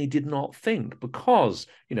betting many did not think, because,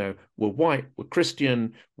 we're white, we're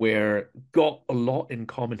Christian, we're got a lot in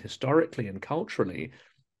common historically and culturally,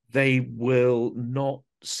 they will not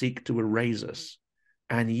seek to erase us.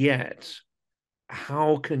 And yet,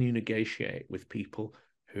 how can you negotiate with people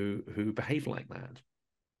who behave like that?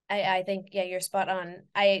 I think, yeah, you're spot on.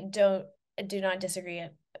 I do not disagree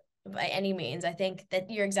by any means. I think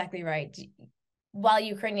that you're exactly right. While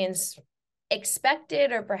Ukrainians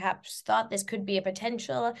expected or perhaps thought this could be a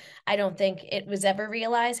potential, I don't think it was ever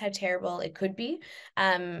realized how terrible it could be.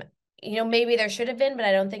 Maybe there should have been, but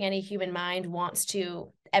I don't think any human mind wants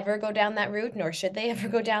to ever go down that route, nor should they ever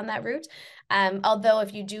go down that route. Although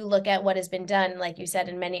if you do look at what has been done, like you said,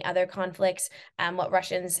 in many other conflicts, what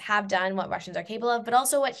Russians have done, what Russians are capable of, but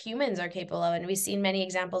also what humans are capable of. And we've seen many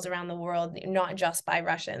examples around the world, not just by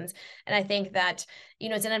Russians. And I think that,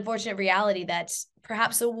 it's an unfortunate reality that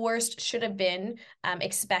perhaps the worst should have been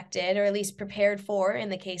expected, or at least prepared for, in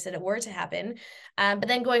the case that it were to happen. But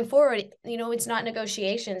then going forward, it's not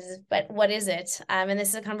negotiations, but what is it? And this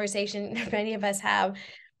is a conversation many of us have.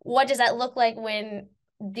 What does that look like when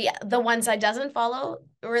the one side doesn't follow,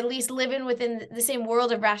 or at least living within the same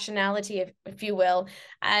world of rationality, if you will?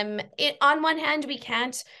 On one hand, we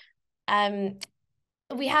can't,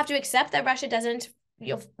 we have to accept that Russia doesn't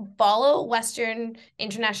follow Western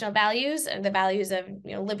international values and the values of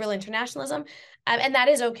liberal internationalism, and that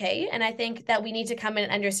is okay. And I think that we need to come in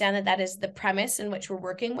and understand that that is the premise in which we're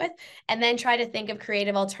working with, and then try to think of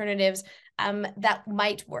creative alternatives that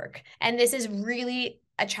might work. And this is really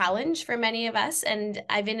a challenge for many of us, and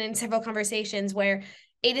I've been in several conversations where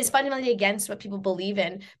it is fundamentally against what people believe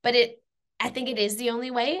in, but I think it is the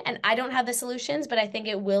only way, and I don't have the solutions, but I think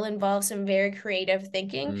it will involve some very creative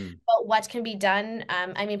thinking about what can be done.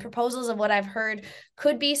 Proposals of what I've heard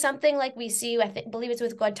could be something like we see, believe it's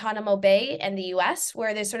with Guantanamo Bay and the US,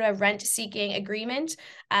 where there's sort of a rent-seeking agreement,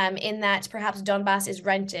 in that perhaps Donbass is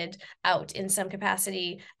rented out in some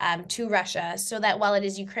capacity to Russia, so that while it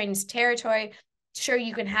is Ukraine's territory, sure,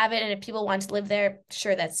 you can have it, and if people want to live there,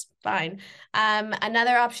 sure, that's fine.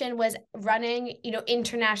 Another option was running,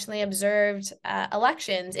 internationally observed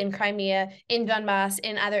elections in Crimea, in Donbass,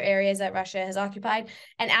 in other areas that Russia has occupied,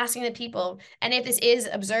 and asking the people, and if this is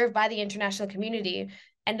observed by the international community,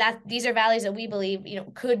 and that these are values that we believe,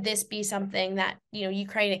 could this be something that,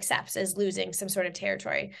 Ukraine accepts as losing some sort of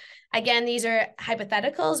territory? Again, these are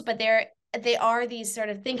hypotheticals, but they are these sort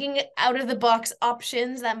of thinking out of the box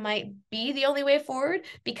options that might be the only way forward,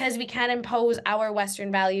 because we can't impose our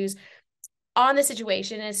Western values on the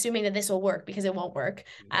situation, assuming that this will work, because it won't work.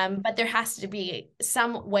 But there has to be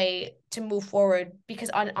some way to move forward, because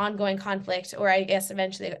ongoing conflict, or I guess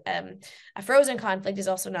eventually a frozen conflict, is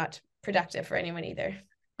also not productive for anyone either.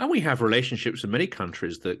 And we have relationships with many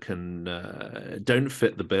countries that don't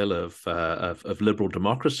fit the bill of liberal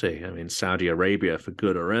democracy. I mean, Saudi Arabia, for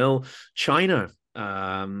good or ill, China,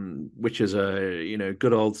 which is a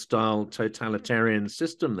good old style totalitarian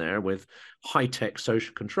system there with high-tech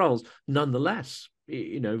social controls. Nonetheless,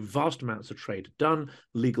 vast amounts of trade are done,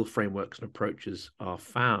 legal frameworks and approaches are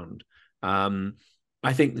found.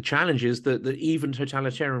 I think the challenge is that even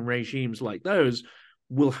totalitarian regimes like those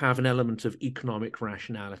will have an element of economic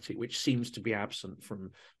rationality, which seems to be absent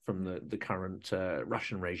from the current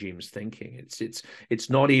Russian regime's thinking. It's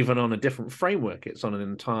not even on a different framework; it's on an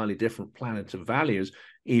entirely different planet of values,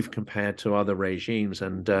 even compared to other regimes.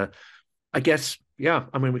 And I guess, we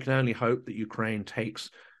can only hope that Ukraine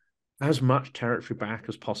takes as much territory back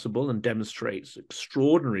as possible and demonstrates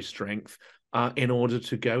extraordinary strength in order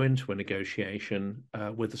to go into a negotiation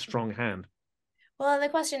with a strong hand. Well, the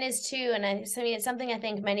question is too, and it's something I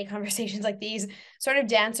think many conversations like these sort of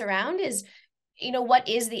dance around, is, what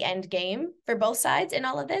is the end game for both sides in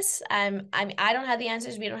all of this? I don't have the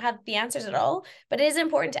answers. We don't have the answers at all, but it is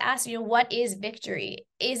important to ask, what is victory?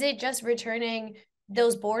 Is it just returning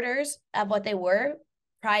those borders of what they were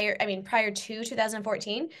prior to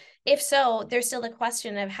 2014? If so, there's still the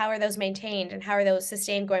question of how are those maintained and how are those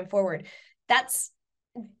sustained going forward? That's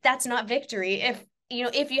not victory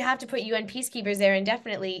if you have to put UN peacekeepers there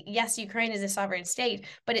indefinitely, yes, Ukraine is a sovereign state,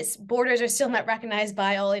 but its borders are still not recognized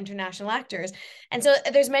by all international actors. And so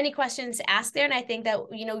there's many questions to ask there. And I think that,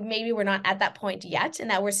 maybe we're not at that point yet, and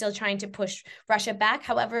that we're still trying to push Russia back.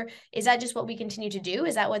 However, is that just what we continue to do?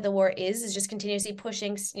 Is that what the war is just continuously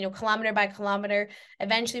pushing, kilometer by kilometer?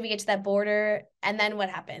 Eventually we get to that border, and then what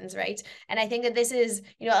happens, right? And I think that this is,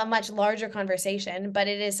 a much larger conversation, but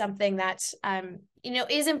it is something that,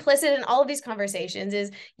 is implicit in all of these conversations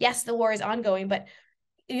is, yes, the war is ongoing, but,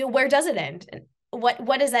 where does it end? And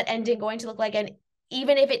what is that ending going to look like? And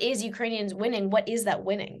even if it is Ukrainians winning, what is that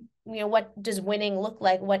winning? What does winning look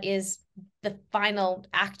like? What is the final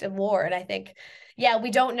act of war? And I think,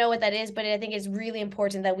 we don't know what that is, but I think it's really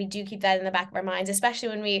important that we do keep that in the back of our minds, especially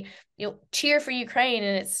when we, cheer for Ukraine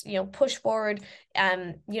and it's, push forward,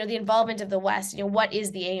 the involvement of the West. What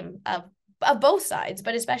is the aim of both sides,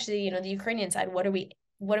 but especially, the Ukrainian side? What are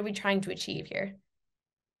we trying to achieve here?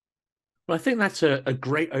 Well, I think that's a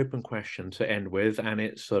great open question to end with, and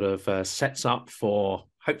it sort of sets up for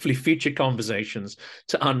hopefully future conversations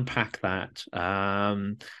to unpack that.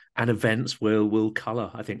 And events will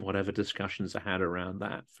colour, I think, whatever discussions are had around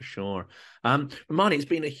that, for sure. Marnie, it's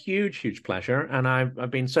been a huge pleasure, and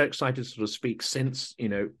I've been so excited to sort of speak since,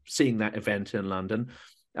 seeing that event in London.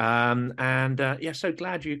 So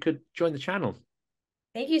glad you could join the channel.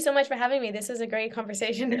 Thank you so much for having me. This was a great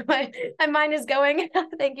conversation. My mind is going.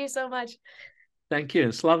 Thank you so much. Thank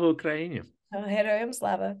you. Slava Ukraini. Heroям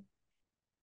slava.